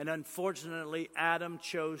death. And unfortunately, Adam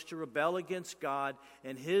chose to rebel against God,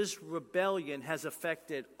 and his rebellion has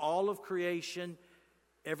affected all of creation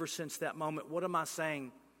ever since that moment. What am I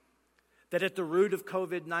saying? That at the root of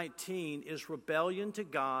COVID-19 is rebellion to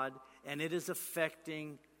God, and it is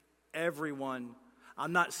affecting everyone.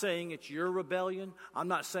 I'm not saying it's your rebellion. I'm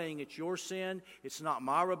not saying it's your sin. It's not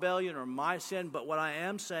my rebellion or my sin. But what I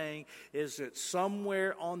am saying is that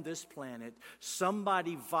somewhere on this planet,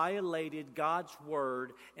 somebody violated God's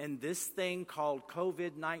word, and this thing called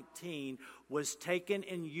COVID-19 was taken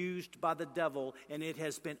and used by the devil, and it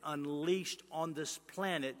has been unleashed on this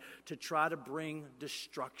planet to try to bring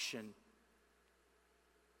destruction.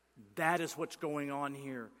 That is what's going on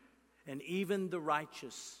here. And even the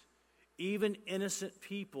righteous, even innocent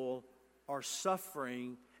people are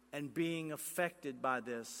suffering and being affected by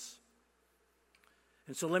this.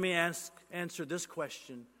 And so let me answer this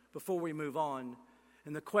question before we move on.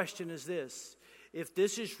 And the question is this: if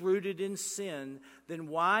this is rooted in sin, then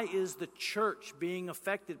why is the church being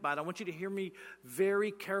affected by it? I want you to hear me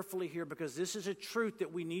very carefully here, because this is a truth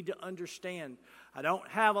that we need to understand. I don't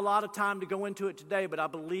have a lot of time to go into it today, but I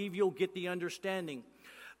believe you'll get the understanding.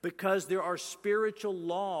 Because there are spiritual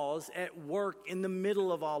laws at work in the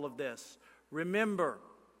middle of all of this. Remember,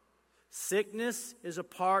 sickness is a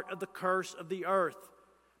part of the curse of the earth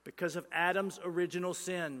because of Adam's original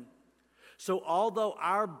sin. So although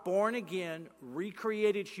our born-again,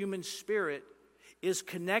 recreated human spirit is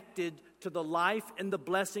connected to the life and the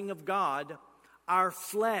blessing of God, our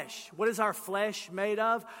flesh, what is our flesh made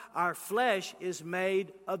of? Our flesh is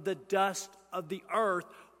made of the dust of the earth,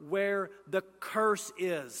 where the curse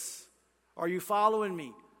is. Are you following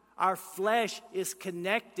me? Our flesh is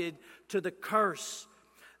connected to the curse.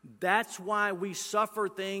 That's why we suffer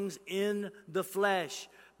things in the flesh,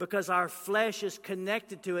 because our flesh is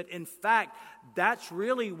connected to it. In fact, that's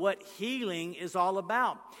really what healing is all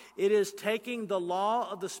about. It is taking the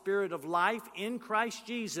law of the Spirit of life in Christ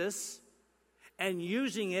Jesus and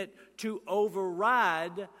using it to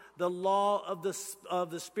override the law of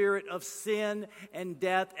the spirit of sin and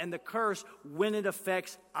death and the curse when it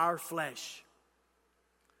affects our flesh.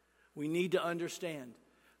 We need to understand,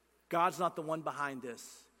 God's not the one behind this.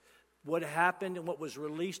 What happened and what was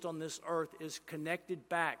released on this earth is connected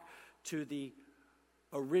back to the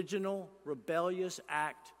original rebellious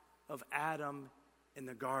act of Adam in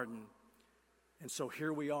the garden. And so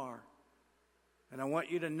here we are. And I want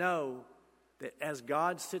you to know that as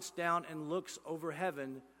God sits down and looks over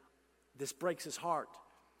heaven, this breaks his heart.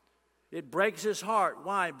 It breaks his heart.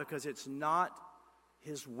 Why? Because it's not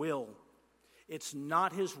his will. It's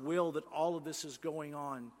not his will that all of this is going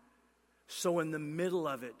on. So in the middle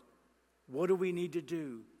of it, what do we need to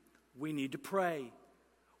do? We need to pray.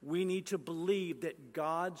 We need to believe that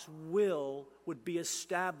God's will would be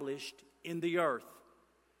established in the earth.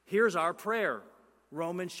 Here's our prayer.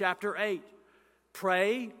 Romans chapter 8.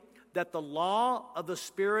 Pray that the law of the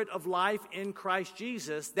Spirit of life in Christ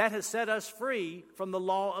Jesus that has set us free from the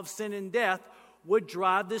law of sin and death would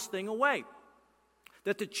drive this thing away.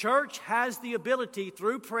 That the church has the ability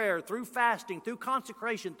through prayer, through fasting, through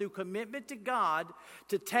consecration, through commitment to God,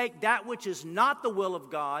 to take that which is not the will of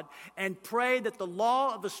God and pray that the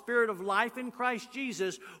law of the Spirit of life in Christ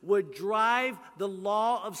Jesus would drive the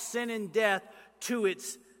law of sin and death to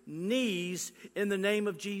its knees in the name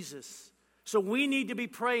of Jesus. So we need to be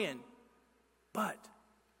praying. But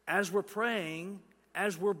as we're praying,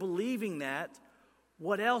 as we're believing that,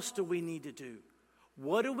 what else do we need to do?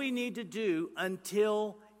 What do we need to do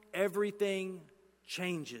until everything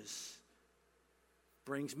changes?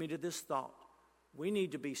 Brings me to this thought. We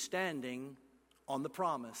need to be standing on the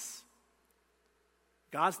promise.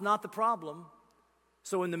 God's not the problem.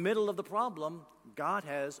 So in the middle of the problem, God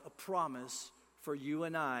has a promise for you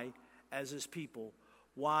and I as his people.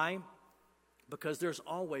 Why? Because there's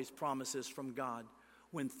always promises from God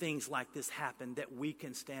when things like this happen that we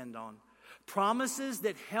can stand on. Promises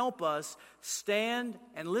that help us stand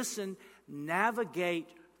and listen, navigate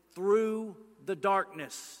through the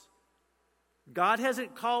darkness. God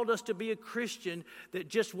hasn't called us to be a Christian that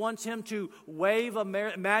just wants him to wave a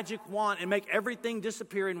magic wand and make everything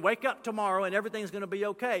disappear and wake up tomorrow and everything's going to be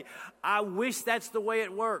okay. I wish that's the way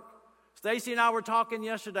it worked. Stacy and I were talking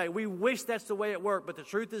yesterday. We wish that's the way it worked, but the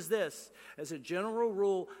truth is this. As a general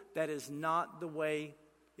rule, that is not the way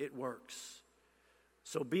it works.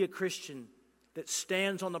 So be a Christian that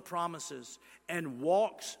stands on the promises and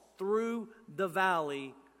walks through the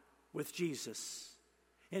valley with Jesus.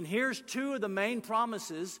 And here's two of the main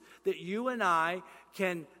promises that you and I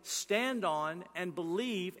can stand on and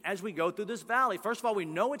believe as we go through this valley. First of all, we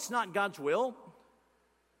know it's not God's will.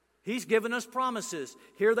 He's given us promises.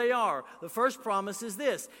 Here they are. The first promise is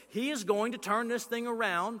this. He is going to turn this thing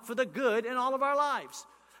around for the good in all of our lives.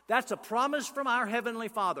 That's a promise from our Heavenly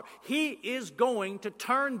Father. He is going to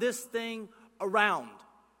turn this thing around.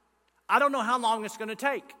 I don't know how long it's going to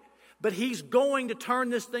take, but He's going to turn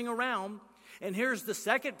this thing around. And here's the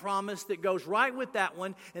second promise that goes right with that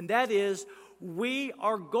one, and that is we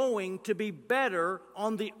are going to be better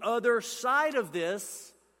on the other side of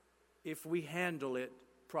this if we handle it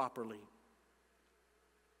properly.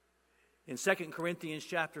 In 2 Corinthians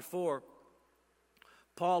chapter 4,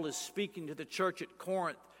 Paul is speaking to the church at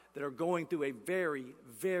Corinth that are going through a very,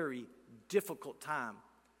 very difficult time.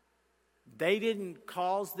 They didn't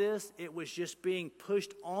cause this. It was just being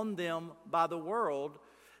pushed on them by the world,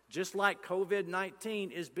 just like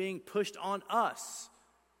COVID-19 is being pushed on us.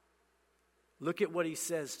 Look at what he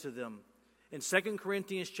says to them. In 2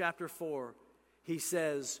 Corinthians chapter 4, he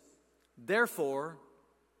says, therefore,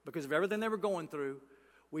 because of everything they were going through,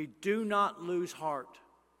 we do not lose heart,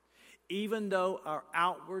 even though our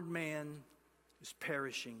outward man is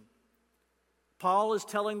perishing. Paul is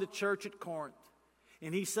telling the church at Corinth,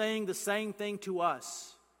 and he's saying the same thing to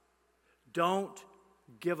us. Don't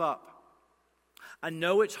give up. I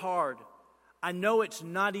know it's hard. I know it's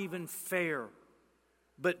not even fair.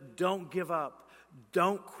 But don't give up.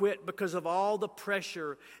 Don't quit because of all the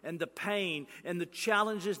pressure and the pain and the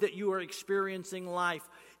challenges that you are experiencing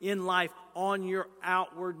in life on your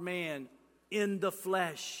outward man, in the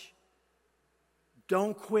flesh.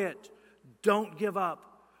 Don't quit. Don't give up.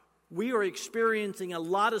 We are experiencing a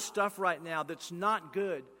lot of stuff right now that's not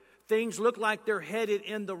good. Things look like they're headed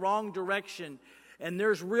in the wrong direction. And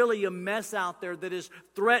there's really a mess out there that is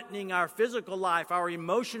threatening our physical life, our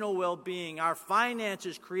emotional well-being, our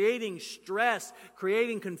finances, creating stress,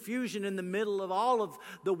 creating confusion in the middle of all of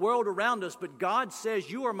the world around us. But God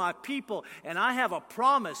says, you are my people, and I have a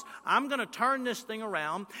promise. I'm going to turn this thing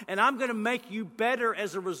around, and I'm going to make you better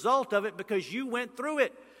as a result of it because you went through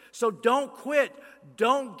it. So don't quit.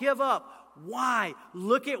 Don't give up. Why?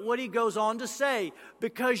 Look at what he goes on to say.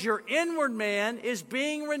 Because your inward man is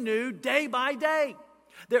being renewed day by day.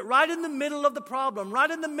 That right in the middle of the problem, right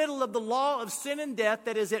in the middle of the law of sin and death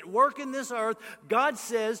that is at work in this earth, God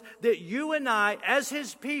says that you and I, as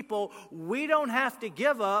His people, we don't have to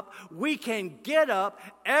give up. We can get up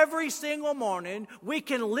every single morning. We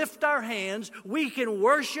can lift our hands. We can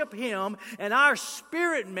worship Him. And our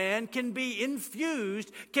spirit man can be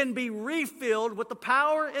infused, can be refilled with the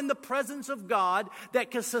power and the presence of God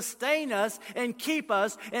that can sustain us and keep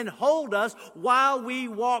us and hold us while we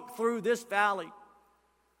walk through this valley.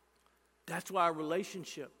 That's why our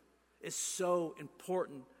relationship is so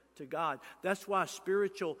important to God. That's why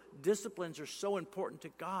spiritual disciplines are so important to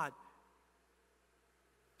God.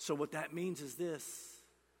 So what that means is this.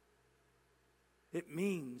 It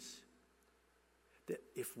means that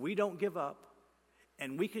if we don't give up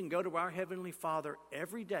and we can go to our Heavenly Father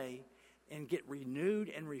every day and get renewed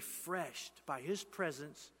and refreshed by His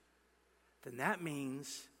presence, then that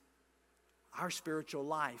means our spiritual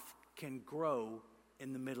life can grow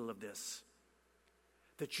in the middle of this.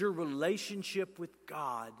 That your relationship with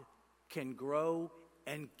God can grow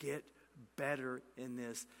and get better in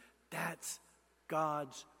this. That's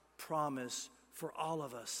God's promise for all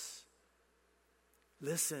of us.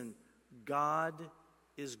 Listen, God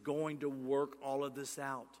is going to work all of this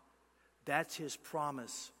out. That's His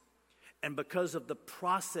promise. And because of the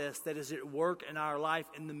process that is at work in our life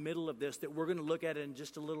in the middle of this, that we're going to look at in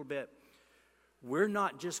just a little bit, we're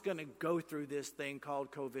not just going to go through this thing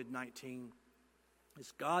called COVID-19.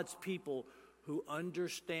 It's God's people who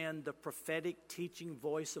understand the prophetic teaching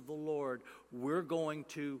voice of the Lord. We're going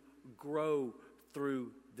to grow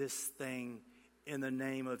through this thing in the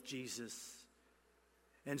name of Jesus.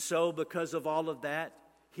 And so because of all of that,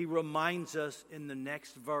 He reminds us in the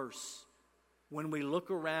next verse. When we look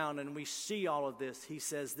around and we see all of this, He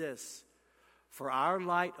says this, for our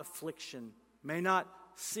light affliction may not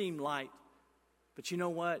seem light, but you know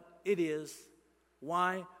what? It is.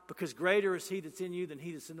 Why? Because greater is He that's in you than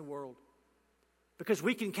he that's in the world. Because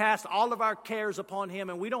we can cast all of our cares upon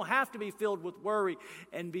Him, and we don't have to be filled with worry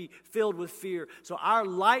and be filled with fear. So our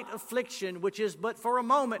light affliction, which is but for a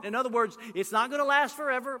moment, in other words, it's not going to last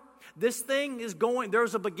forever. This thing is going,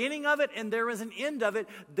 there's a beginning of it and there is an end of it.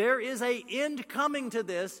 There is an end coming to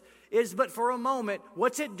this. It's but for a moment.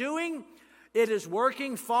 What's it doing? It is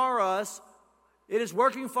working for us. It is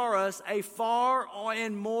working for us a far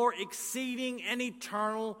and more exceeding and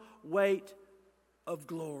eternal weight of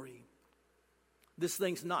glory. This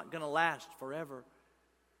thing's not going to last forever.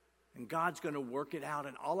 And God's going to work it out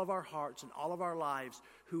in all of our hearts and all of our lives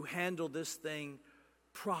who handle this thing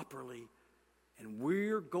properly. And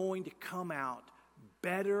we're going to come out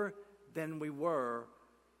better than we were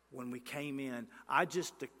when we came in. I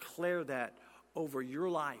just declare that over your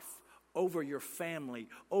life, over your family,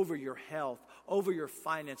 over your health, over your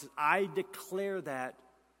finances. I declare that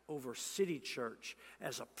over City Church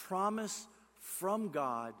as a promise from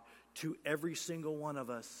God to every single one of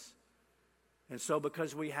us. And so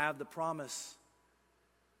because we have the promise,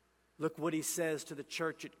 look what he says to the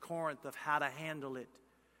church at Corinth of how to handle it.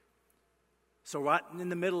 So right in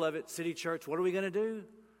the middle of it, City Church, what are we going to do?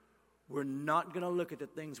 We're not going to look at the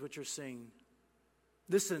things which are seen.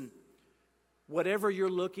 Listen, whatever you're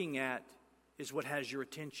looking at is what has your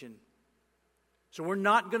attention. So we're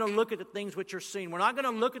not going to look at the things which are seen. We're not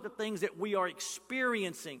going to look at the things that we are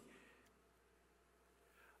experiencing,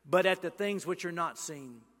 but at the things which are not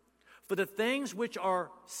seen. For the things which are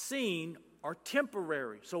seen are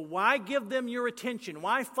temporary. So why give them your attention?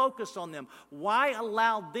 Why focus on them? Why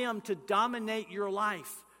allow them to dominate your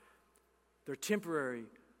life? They're temporary,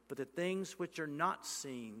 but the things which are not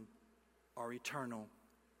seen are eternal.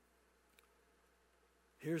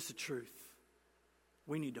 Here's the truth.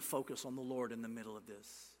 We need to focus on the Lord in the middle of this.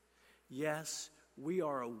 Yes, we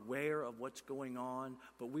are aware of what's going on,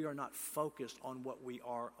 but we are not focused on what we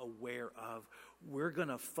are aware of. We're going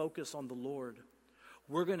to focus on the Lord.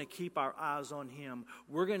 We're going to keep our eyes on Him.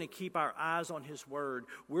 We're going to keep our eyes on His Word.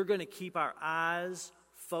 We're going to keep our eyes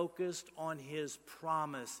focused on His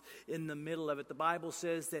promise in the middle of it. The Bible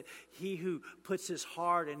says that he who puts his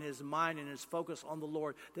heart and his mind and his focus on the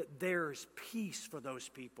Lord, that there's peace for those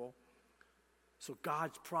people. So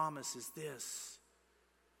God's promise is this.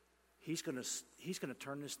 He's going to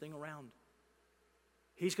turn this thing around.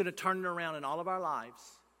 He's going to turn it around in all of our lives.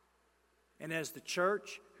 And as the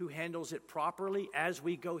church who handles it properly, as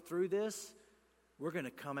we go through this, we're going to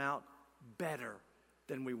come out better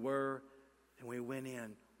than we were and we went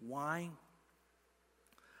in. Why?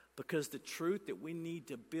 Because the truth that we need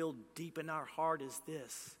to build deep in our heart is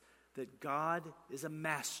this, that God is a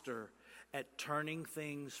master at turning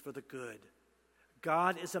things for the good.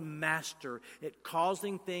 God is a master at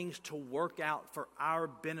causing things to work out for our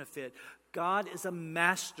benefit. God is a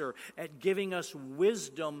master at giving us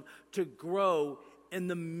wisdom to grow in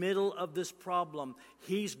the middle of this problem.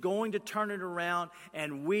 He's going to turn it around,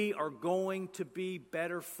 and we are going to be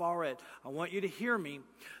better for it. I want you to hear me.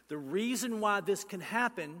 The reason why this can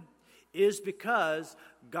happen is because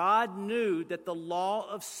God knew that the law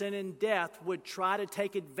of sin and death would try to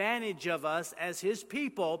take advantage of us as His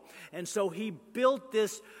people. And so He built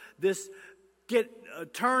this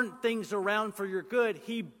turn things around for your good.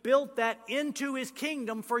 He built that into His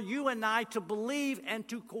kingdom for you and I to believe and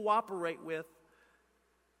to cooperate with.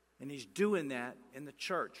 And He's doing that in the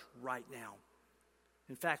church right now.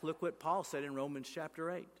 In fact, look what Paul said in Romans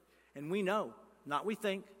chapter 8. And we know, not we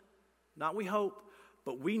think, not we hope,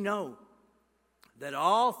 but we know that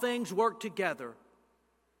all things work together.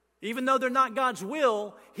 Even though they're not God's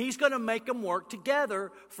will, He's going to make them work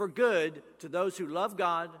together for good to those who love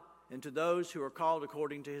God and to those who are called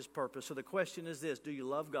according to His purpose. So the question is this: do you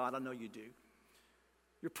love God? I know you do.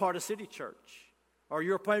 You're part of City Church, or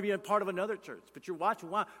you're maybe a part of another church, but you're watching.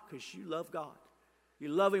 Why? Because you love God. You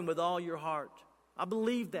love Him with all your heart. I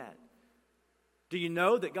believe that. Do you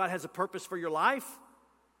know that God has a purpose for your life?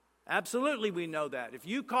 Absolutely, we know that. If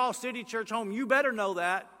you call City Church home, you better know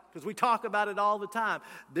that, because we talk about it all the time.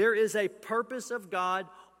 There is a purpose of God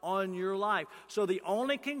on your life. So the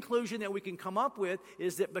only conclusion that we can come up with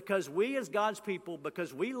is that because we as God's people,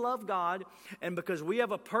 because we love God, and because we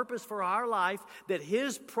have a purpose for our life, that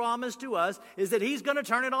His promise to us is that He's going to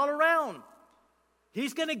turn it all around.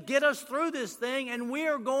 He's going to get us through this thing, and we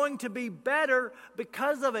are going to be better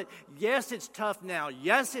because of it. Yes, it's tough now.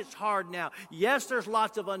 Yes, it's hard now. Yes, there's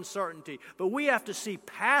lots of uncertainty. But we have to see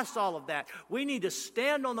past all of that. We need to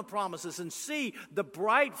stand on the promises and see the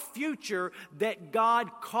bright future that God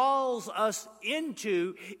calls us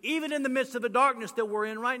into, even in the midst of the darkness that we're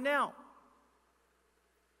in right now.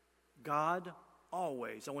 God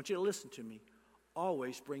always, I want you to listen to me,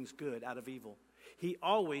 always brings good out of evil. He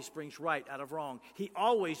always brings right out of wrong. He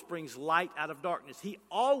always brings light out of darkness. He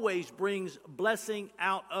always brings blessing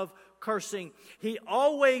out of cursing. He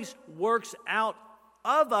always works out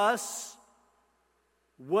of us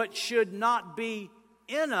what should not be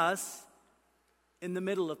in us in the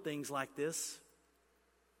middle of things like this.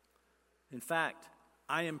 In fact,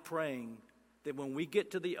 I am praying that when we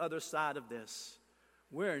get to the other side of this,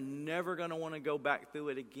 we're never going to want to go back through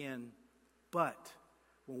it again. But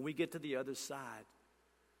when we get to the other side,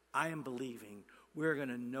 I am believing we're going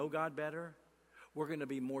to know God better. We're going to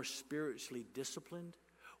be more spiritually disciplined.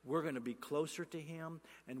 We're going to be closer to Him,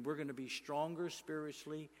 and we're going to be stronger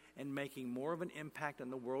spiritually and making more of an impact on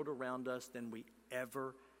the world around us than we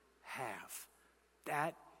ever have.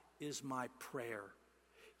 That is my prayer.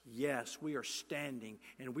 Yes, we are standing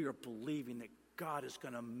and we are believing that God is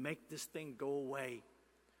going to make this thing go away.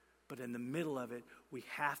 But in the middle of it, we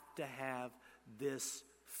have to have this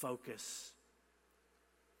focus.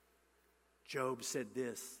 Job said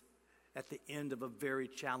this at the end of a very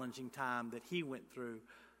challenging time that he went through.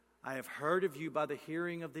 I have heard of you by the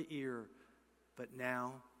hearing of the ear, but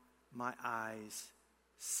now my eyes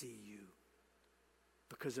see you.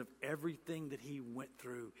 Because of everything that he went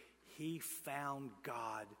through, he found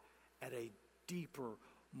God at a deeper,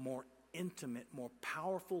 more intimate, more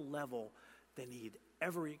powerful level than he'd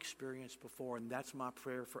ever experienced before. And that's my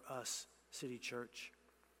prayer for us, City Church.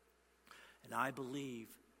 And I believe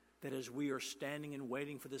that as we are standing and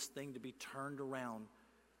waiting for this thing to be turned around,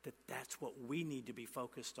 that's what we need to be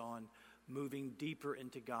focused on, moving deeper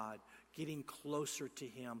into God, getting closer to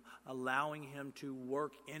Him, allowing Him to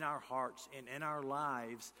work in our hearts and in our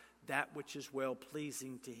lives that which is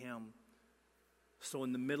well-pleasing to Him. So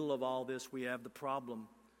in the middle of all this, we have the problem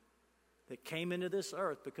that came into this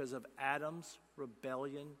earth because of Adam's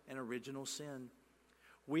rebellion and original sin.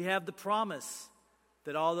 We have the promise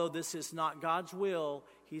that although this is not God's will,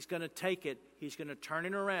 He's going to take it, He's going to turn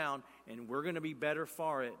it around, and we're going to be better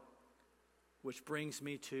for it. Which brings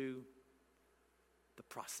me to the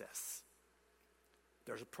process.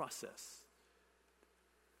 There's a process.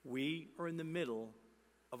 We are in the middle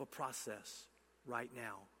of a process right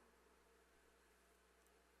now.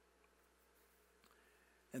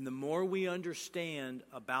 And the more we understand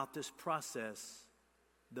about this process,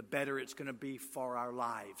 the better it's going to be for our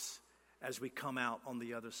lives as we come out on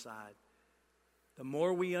the other side. The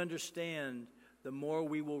more we understand, the more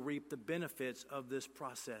we will reap the benefits of this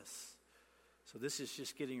process. So this is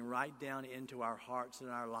just getting right down into our hearts and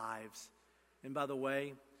our lives. And by the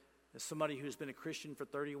way, as somebody who's been a Christian for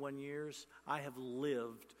 31 years, I have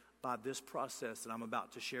lived by this process that I'm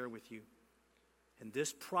about to share with you. And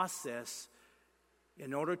this process,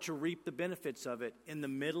 in order to reap the benefits of it, in the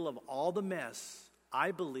middle of all the mess,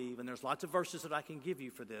 I believe, and there's lots of verses that I can give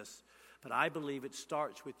you for this, but I believe it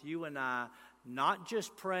starts with you and I not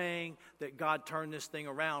just praying that God turn this thing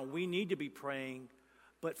around. We need to be praying,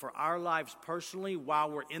 but for our lives personally,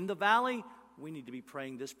 while we're in the valley, we need to be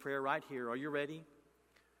praying this prayer right here. Are you ready?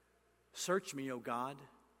 Search me, O God,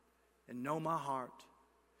 and know my heart.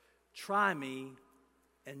 Try me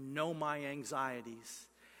and know my anxieties,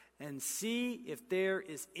 and see if there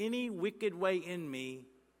is any wicked way in me,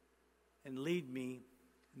 and lead me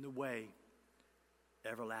in the way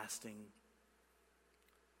everlasting.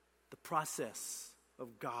 The process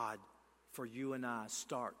of God for you and I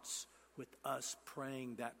starts with us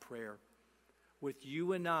praying that prayer, with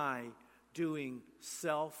you and I doing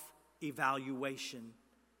self-evaluation,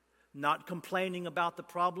 not complaining about the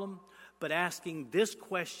problem, but asking this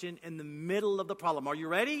question in the middle of the problem. Are you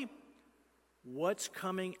ready? What's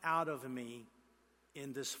coming out of me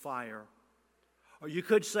in this fire? Or you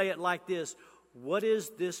could say it like this: what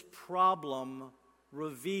is this problem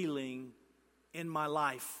revealing in my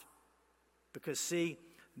life? Because see,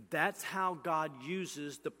 that's how God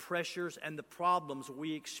uses the pressures and the problems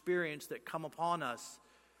we experience that come upon us.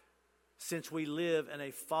 Since we live in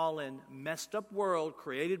a fallen, messed up world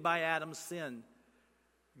created by Adam's sin,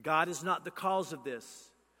 God is not the cause of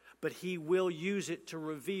this, but He will use it to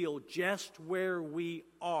reveal just where we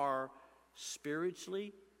are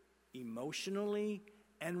spiritually, emotionally,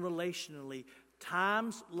 and relationally.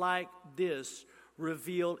 Times like this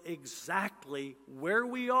reveal exactly where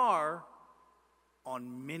we are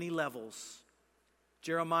on many levels.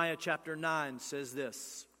 Jeremiah chapter 9 says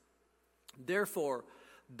this: Therefore,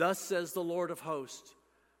 thus says the Lord of hosts,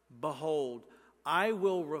 behold, I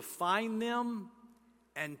will refine them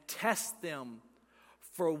and test them.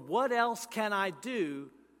 For what else can I do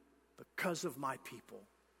because of my people?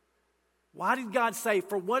 Why did God say,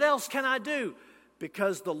 for what else can I do?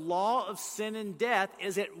 Because the law of sin and death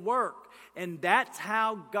is at work. And that's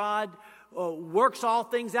how God works all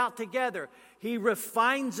things out together. He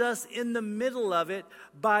refines us in the middle of it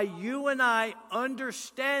by you and I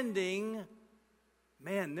understanding,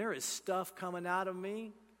 man, there is stuff coming out of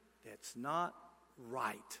me that's not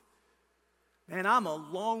right. Man, I'm a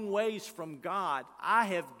long ways from God. I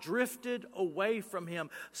have drifted away from Him.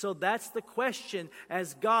 So that's the question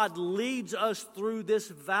as God leads us through this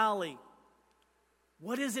valley.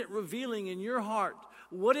 What is it revealing in your heart?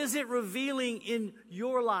 What is it revealing in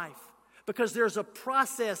your life? Because there's a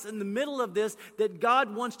process in the middle of this that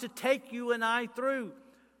God wants to take you and I through.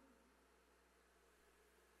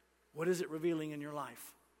 What is it revealing in your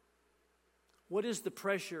life? What is the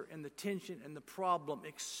pressure and the tension and the problem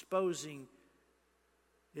exposing?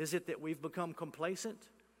 Is it that we've become complacent?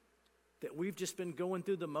 That we've just been going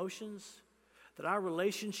through the motions? That our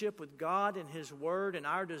relationship with God and His Word and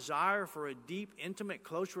our desire for a deep, intimate,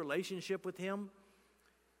 close relationship with Him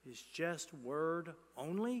is just Word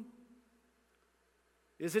only?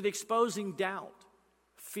 Is it exposing doubt,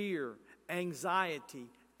 fear, anxiety,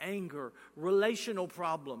 anger, relational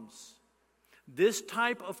problems? This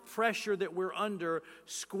type of pressure that we're under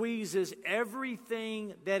squeezes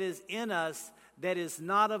everything that is in us that is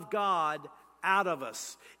not of God out of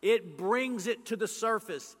us. It brings it to the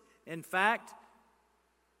surface. In fact,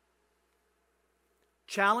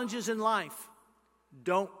 challenges in life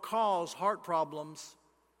don't cause heart problems.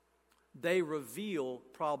 They reveal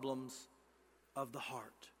problems of the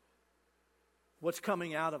heart. What's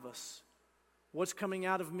coming out of us? What's coming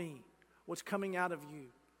out of me? What's coming out of you?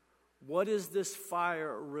 What is this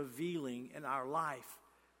fire revealing in our life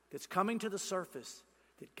that's coming to the surface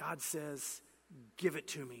that God says, give it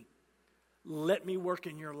to me. Let me work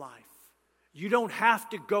in your life. You don't have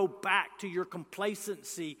to go back to your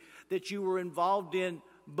complacency that you were involved in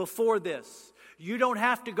before this. You don't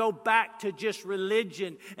have to go back to just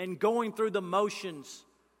religion and going through the motions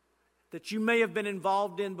that you may have been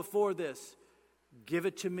involved in before this. Give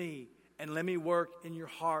it to me and let me work in your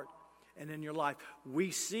heart and in your life.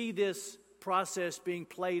 We see this process being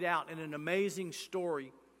played out in an amazing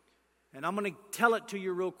story. And I'm going to tell it to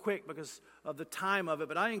you real quick because of the time of it.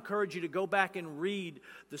 But I encourage you to go back and read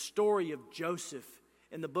the story of Joseph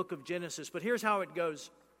in the book of Genesis. But here's how it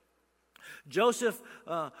goes. Joseph,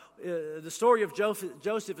 the story of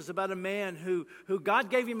Joseph is about a man who God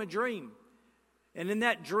gave him a dream. And in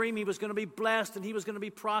that dream, he was going to be blessed and he was going to be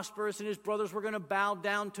prosperous and his brothers were going to bow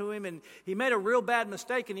down to him. And he made a real bad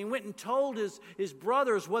mistake and he went and told his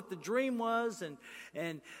brothers what the dream was.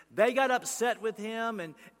 And they got upset with him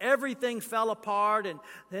and everything fell apart. And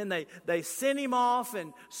then they sent him off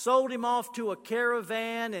and sold him off to a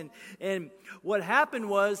caravan. And what happened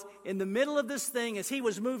was, in the middle of this thing, as he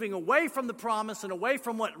was moving away from the promise and away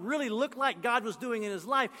from what really looked like God was doing in his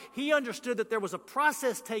life, he understood that there was a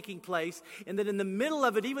process taking place and that in the middle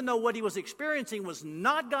of it, even though what he was experiencing was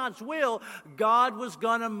not God's will, God was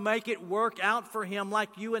going to make it work out for him like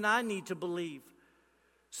you and I need to believe.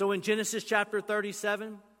 So in Genesis chapter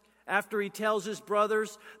 37, after he tells his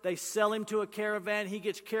brothers, they sell him to a caravan, he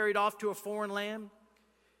gets carried off to a foreign land.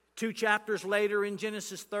 2 chapters later in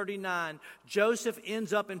Genesis 39, Joseph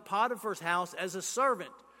ends up in Potiphar's house as a servant,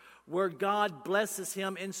 where God blesses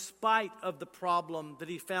him in spite of the problem that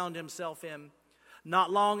he found himself in.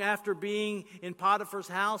 Not long after being in Potiphar's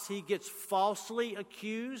house, he gets falsely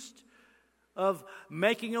accused of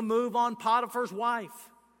making a move on Potiphar's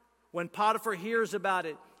wife. When Potiphar hears about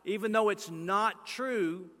it, even though it's not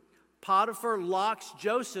true, Potiphar locks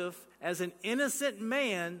Joseph as an innocent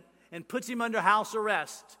man and puts him under house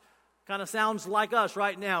arrest. Kind of sounds like us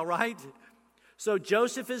right now, right? So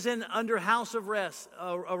Joseph is under house arrest,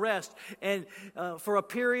 and for a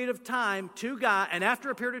period of time, two guys,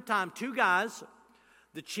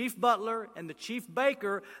 the chief butler and the chief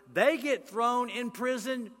baker, they get thrown in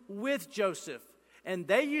prison with Joseph. And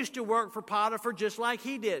they used to work for Potiphar just like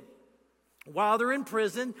he did. While they're in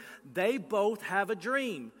prison, they both have a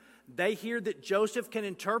dream. They hear that Joseph can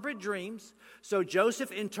interpret dreams. So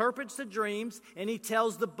Joseph interprets the dreams and he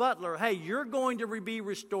tells the butler, hey, you're going to be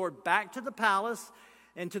restored back to the palace.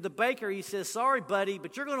 And to the baker, he says, sorry, buddy,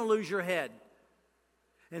 but you're going to lose your head.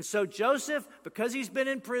 And so Joseph, because he's been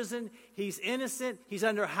in prison, he's innocent, he's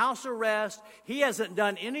under house arrest, he hasn't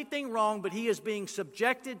done anything wrong, but he is being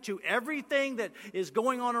subjected to everything that is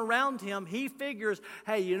going on around him. He figures,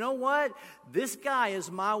 hey, you know what? This guy is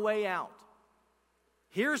my way out.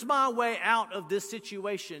 Here's my way out of this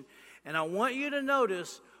situation. And I want you to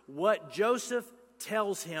notice what Joseph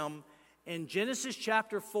tells him in Genesis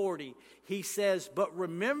chapter 40. He says, but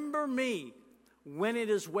remember me when it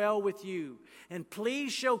is well with you, and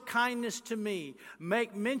please show kindness to me.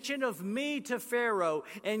 Make mention of me to Pharaoh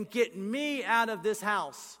and get me out of this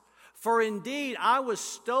house. For indeed I was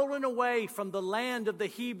stolen away from the land of the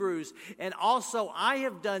Hebrews, and also I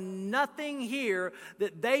have done nothing here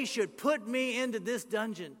that they should put me into this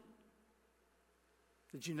dungeon.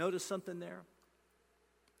 Did you notice something there?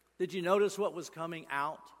 Did you notice what was coming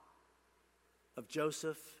out of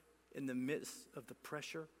Joseph in the midst of the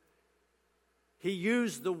pressure? He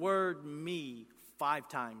used the word me 5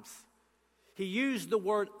 times. He used the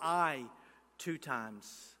word I 2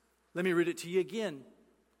 times. Let me read it to you again.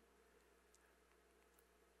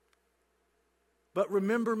 But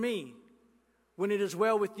remember me when it is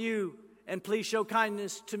well with you, and please show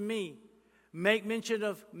kindness to me. Make mention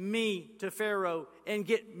of me to Pharaoh, and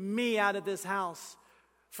get me out of this house.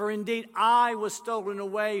 For indeed I was stolen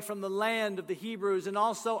away from the land of the Hebrews, and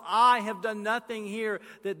also I have done nothing here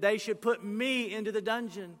that they should put me into the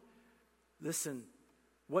dungeon. Listen,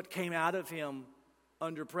 what came out of him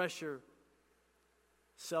under pressure?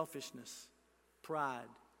 Selfishness, pride,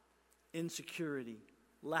 insecurity,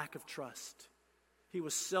 lack of trust. He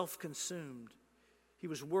was self-consumed. He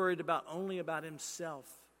was worried only about himself.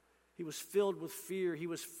 He was filled with fear. He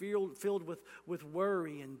was filled with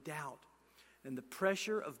worry and doubt. And the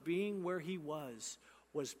pressure of being where he was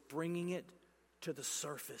bringing it to the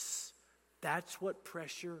surface. That's what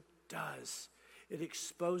pressure does. It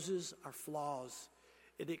exposes our flaws.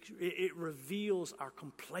 It reveals our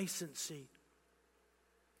complacency.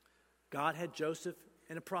 God had Joseph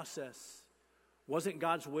in a process. Wasn't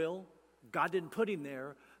God's will. God didn't put him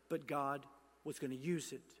there, but God was going to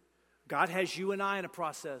use it. God has you and I in a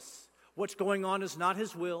process. What's going on is not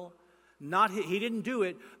his will. He didn't do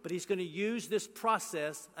it, but he's going to use this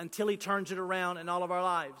process until he turns it around in all of our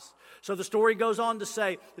lives. So the story goes on to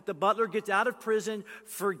say that the butler gets out of prison,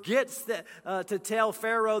 forgets to tell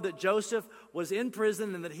Pharaoh that Joseph was in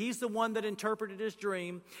prison and that he's the one that interpreted his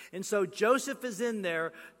dream. And so Joseph is in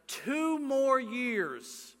there 2 more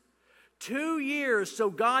years. 2 years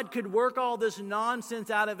so God could work all this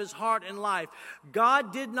nonsense out of his heart and life.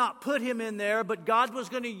 God did not put him in there, but God was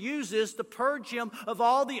going to use this to purge him of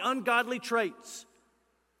all the ungodly traits.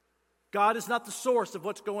 God is not the source of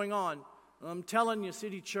what's going on. I'm telling you,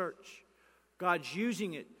 City Church, God's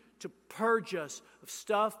using it to purge us of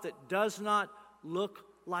stuff that does not look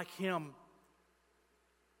like him.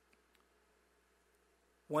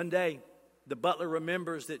 One day, the butler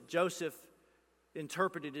remembers that Joseph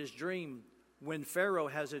interpreted his dream when Pharaoh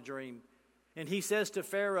has a dream. And he says to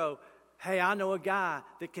Pharaoh, hey, I know a guy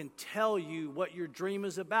that can tell you what your dream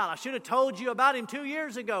is about. I should have told you about him 2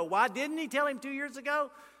 years ago. Why didn't he tell him 2 years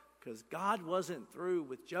ago? Because God wasn't through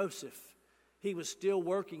with Joseph. He was still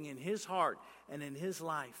working in his heart and in his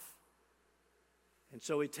life. And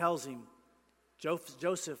so he tells him,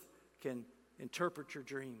 Joseph can interpret your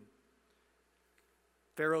dream.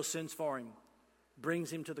 Pharaoh sends for him,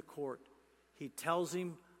 brings him to the court. He tells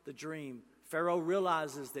him the dream. Pharaoh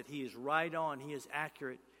realizes that he is right on, he is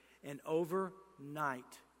accurate. And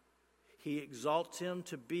overnight, he exalts him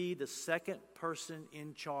to be the second person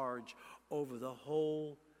in charge over the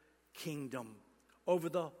whole kingdom. Over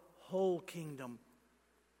the whole kingdom.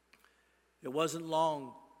 It wasn't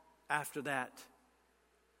long after that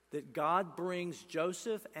God brings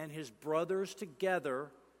Joseph and his brothers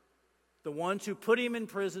together, the ones who put him in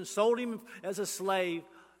prison, sold him as a slave,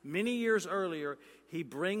 many years earlier. He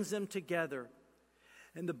brings them together.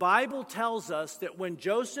 And the Bible tells us that when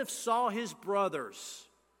Joseph saw his brothers,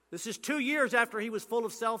 this is 2 years after he was full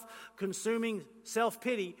of self-consuming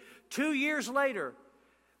self-pity, 2 years later,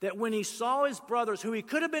 that when he saw his brothers, who he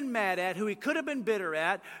could have been mad at, who he could have been bitter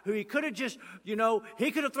at, who he could have just,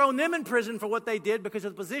 he could have thrown them in prison for what they did because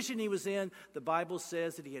of the position he was in, the Bible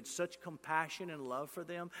says that he had such compassion and love for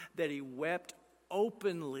them that he wept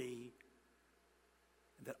openly,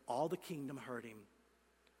 that all the kingdom heard him.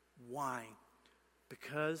 Why?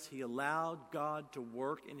 Because he allowed God to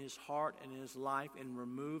work in his heart and in his life and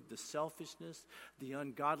remove the selfishness, the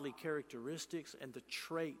ungodly characteristics, and the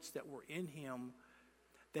traits that were in him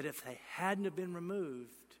that if they hadn't have been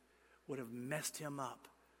removed would have messed him up.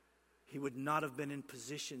 He would not have been in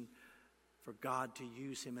position for God to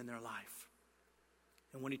use him in their life.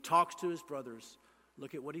 And when he talks to his brothers,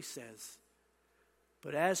 look at what he says.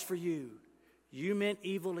 But as for you, you meant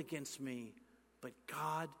evil against me, but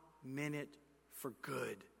God meant it for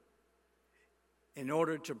good, in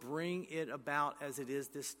order to bring it about as it is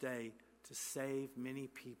this day, to save many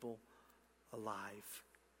people alive.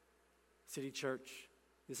 City Church,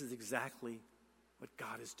 this is exactly what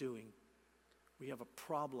God is doing. We have a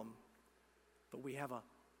problem, but we have a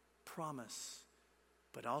promise.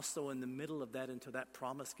 But also in the middle of that, until that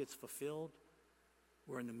promise gets fulfilled,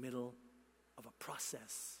 we're in the middle of a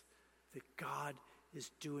process that God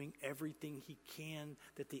is doing everything he can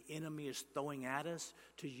that the enemy is throwing at us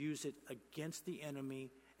to use it against the enemy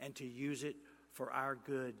and to use it for our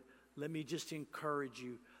good. Let me just encourage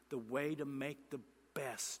you, the way to make the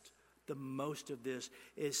best, the most of this,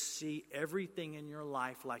 is see everything in your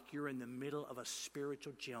life like you're in the middle of a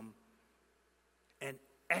spiritual gym, and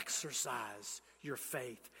exercise your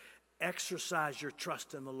faith, exercise your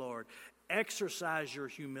trust in the Lord, exercise your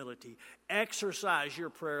humility, exercise your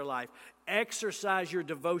prayer life, exercise your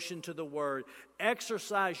devotion to the Word,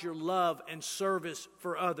 exercise your love and service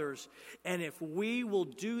for others. And if we will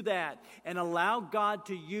do that and allow God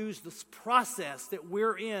to use this process that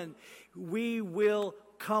we're in, we will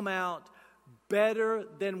come out better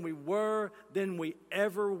than we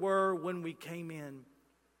ever were when we came in.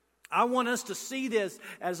 I want us to see this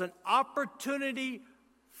as an opportunity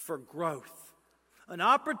for growth. An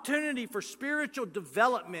opportunity for spiritual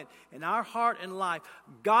development in our heart and life.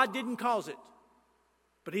 God didn't cause it,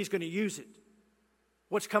 but He's going to use it.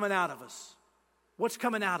 What's coming out of us? What's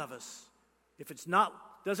coming out of us? If it's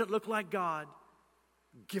doesn't look like God,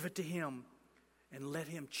 give it to Him and let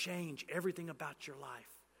Him change everything about your life.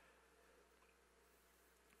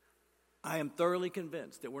 I am thoroughly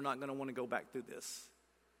convinced that we're not going to want to go back through this.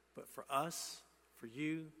 But for us, for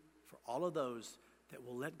you, for all of those that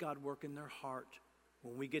will let God work in their heart,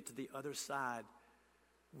 when we get to the other side,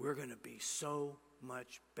 we're going to be so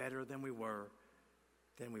much better than we were,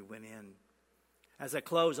 than we went in. As I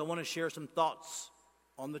close, I want to share some thoughts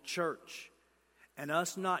on the church and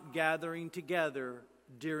us not gathering together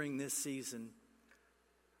during this season.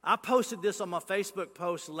 I posted this on my Facebook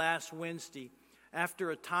post last Wednesday after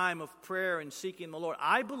a time of prayer and seeking the Lord.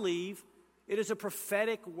 I believe it is a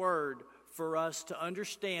prophetic word for us to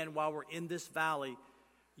understand while we're in this valley.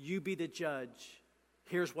 You be the judge.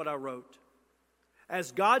 Here's what I wrote.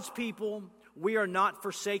 As God's people, we are not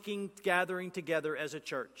forsaking gathering together as a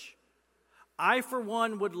church. I, for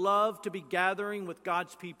one, would love to be gathering with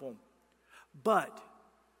God's people. But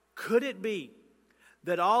could it be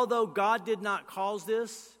that although God did not cause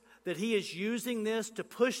this, that He is using this to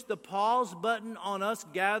push the pause button on us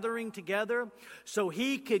gathering together so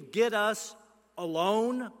He could get us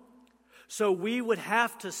alone? So we would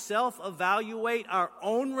have to self-evaluate our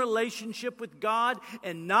own relationship with God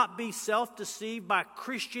and not be self-deceived by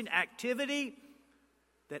Christian activity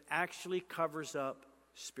that actually covers up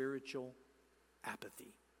spiritual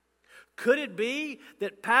apathy. Could it be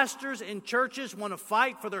that pastors and churches want to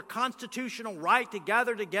fight for their constitutional right to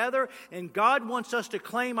gather together, and God wants us to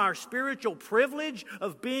claim our spiritual privilege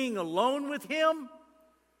of being alone with Him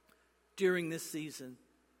during this season?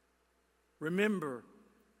 Remember,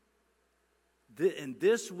 and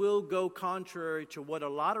this will go contrary to what a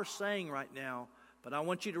lot are saying right now, but I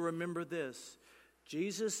want you to remember this.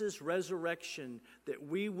 Jesus' resurrection that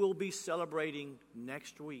we will be celebrating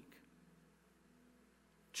next week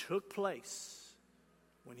took place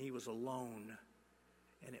when He was alone.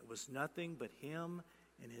 And it was nothing but Him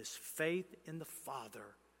and His faith in the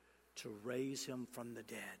Father to raise Him from the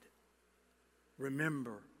dead.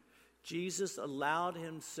 Remember, Jesus allowed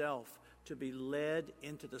Himself to be led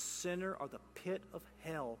into the center or the pit of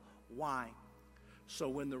hell. Why? So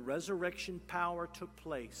when the resurrection power took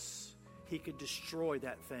place, He could destroy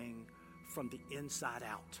that thing from the inside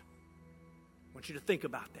out. I want you to think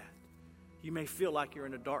about that. You may feel like you're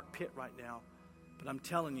in a dark pit right now, but I'm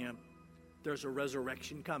telling you, there's a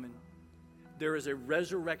resurrection coming. There is a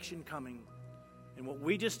resurrection coming. And what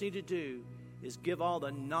we just need to do is give all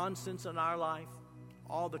the nonsense in our life,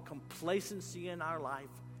 all the complacency in our life,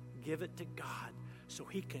 give it to God so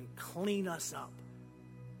He can clean us up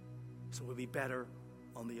so we'll be better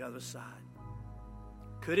on the other side.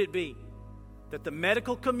 Could it be that the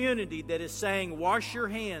medical community that is saying wash your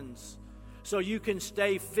hands so you can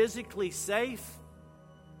stay physically safe,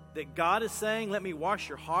 that God is saying let me wash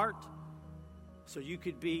your heart so you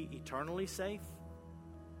could be eternally safe?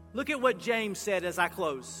 Look at what James said as I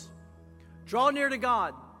close. Draw near to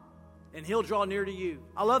God and He'll draw near to you.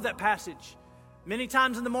 I love that passage. Many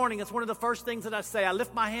times in the morning, it's one of the first things that I say. I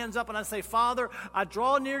lift my hands up and I say, Father, I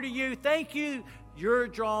draw near to you. Thank you. You're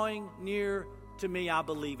drawing near to me. I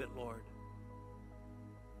believe it, Lord.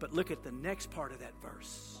 But look at the next part of that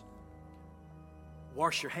verse.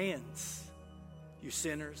 Wash your hands, you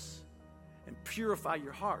sinners, and purify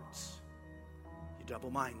your hearts, you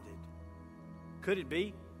double-minded. Could it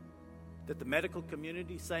be that the medical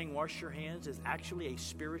community saying wash your hands is actually a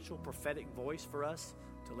spiritual prophetic voice for us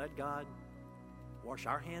to let God wash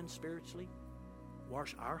our hands spiritually,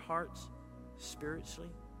 wash our hearts spiritually?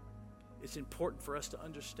 It's important for us to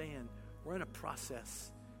understand we're in a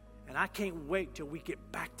process. And I can't wait till we get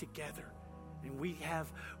back together and we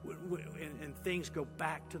have, and things go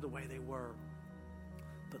back to the way they were.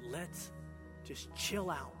 But let's just chill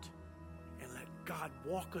out and let God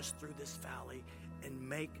walk us through this valley and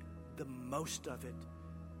make the most of it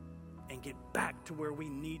and get back to where we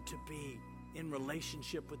need to be in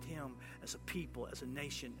relationship with Him as a people, as a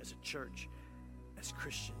nation, as a church, as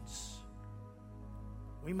Christians.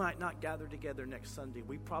 We might not gather together next Sunday.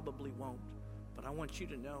 We probably won't. But I want you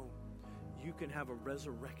to know you can have a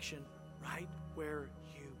resurrection right where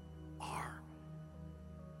you are.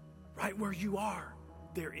 Right where you are.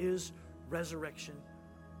 There is resurrection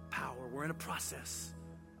power. We're in a process.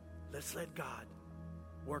 Let's let God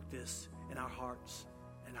work this in our hearts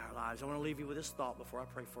and our lives. I want to leave you with this thought before I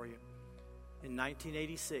pray for you. In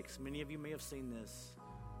 1986, many of you may have seen this,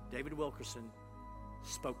 David Wilkerson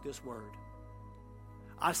spoke this word.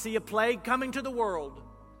 I see a plague coming to the world,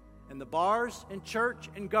 and the bars and church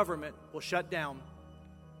and government will shut down.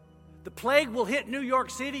 The plague will hit New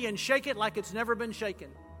York City and shake it like it's never been shaken.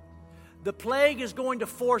 The plague is going to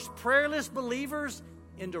force prayerless believers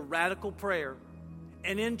into radical prayer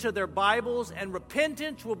and into their Bibles, and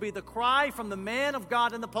repentance will be the cry from the man of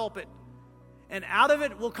God in the pulpit. And out of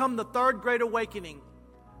it will come the third great awakening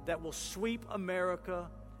that will sweep America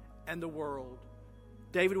and the world.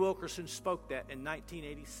 David Wilkerson spoke that in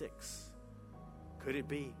 1986. Could it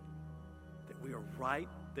be that we are right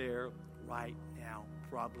there right now?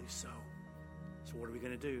 Probably so. So what are we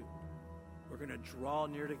going to do? We're going to draw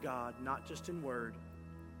near to God, not just in word,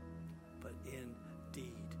 but in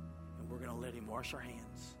deed. And we're going to let Him wash our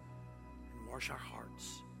hands and wash our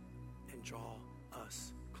hearts and draw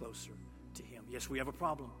us closer to Him. Yes, we have a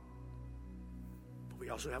problem, but we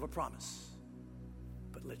also have a promise.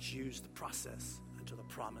 But let's use the process until the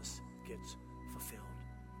promise gets fulfilled.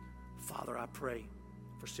 Father, I pray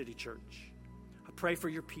for City Church. I pray for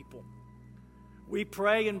your people. We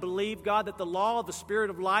pray and believe, God, that the law of the Spirit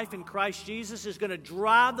of life in Christ Jesus is going to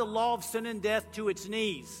drive the law of sin and death to its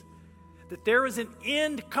knees. That there is an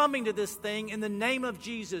end coming to this thing in the name of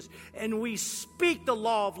Jesus. And we speak the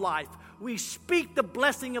law of life. We speak the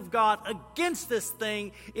blessing of God against this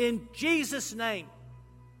thing in Jesus' name.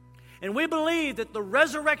 And we believe that the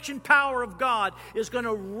resurrection power of God is going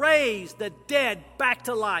to raise the dead back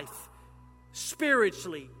to life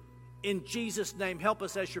spiritually in Jesus' name. Help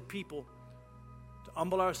us as your people to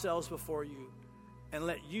humble ourselves before you and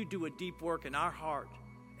let you do a deep work in our heart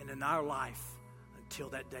and in our life until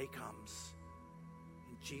that day comes.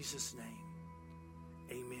 In Jesus' name,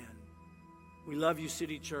 amen. We love you,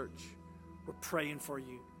 City Church. We're praying for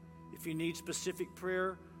you. If you need specific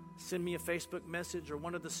prayer, send me a Facebook message or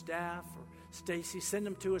one of the staff or Stacy. Send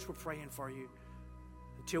them to us. We're praying for you.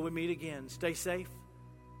 Until we meet again, stay safe,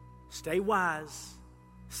 stay wise,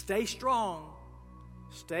 stay strong,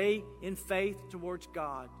 stay in faith towards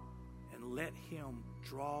God, and let Him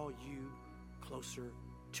draw you closer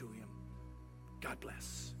to Him. God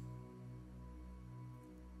bless.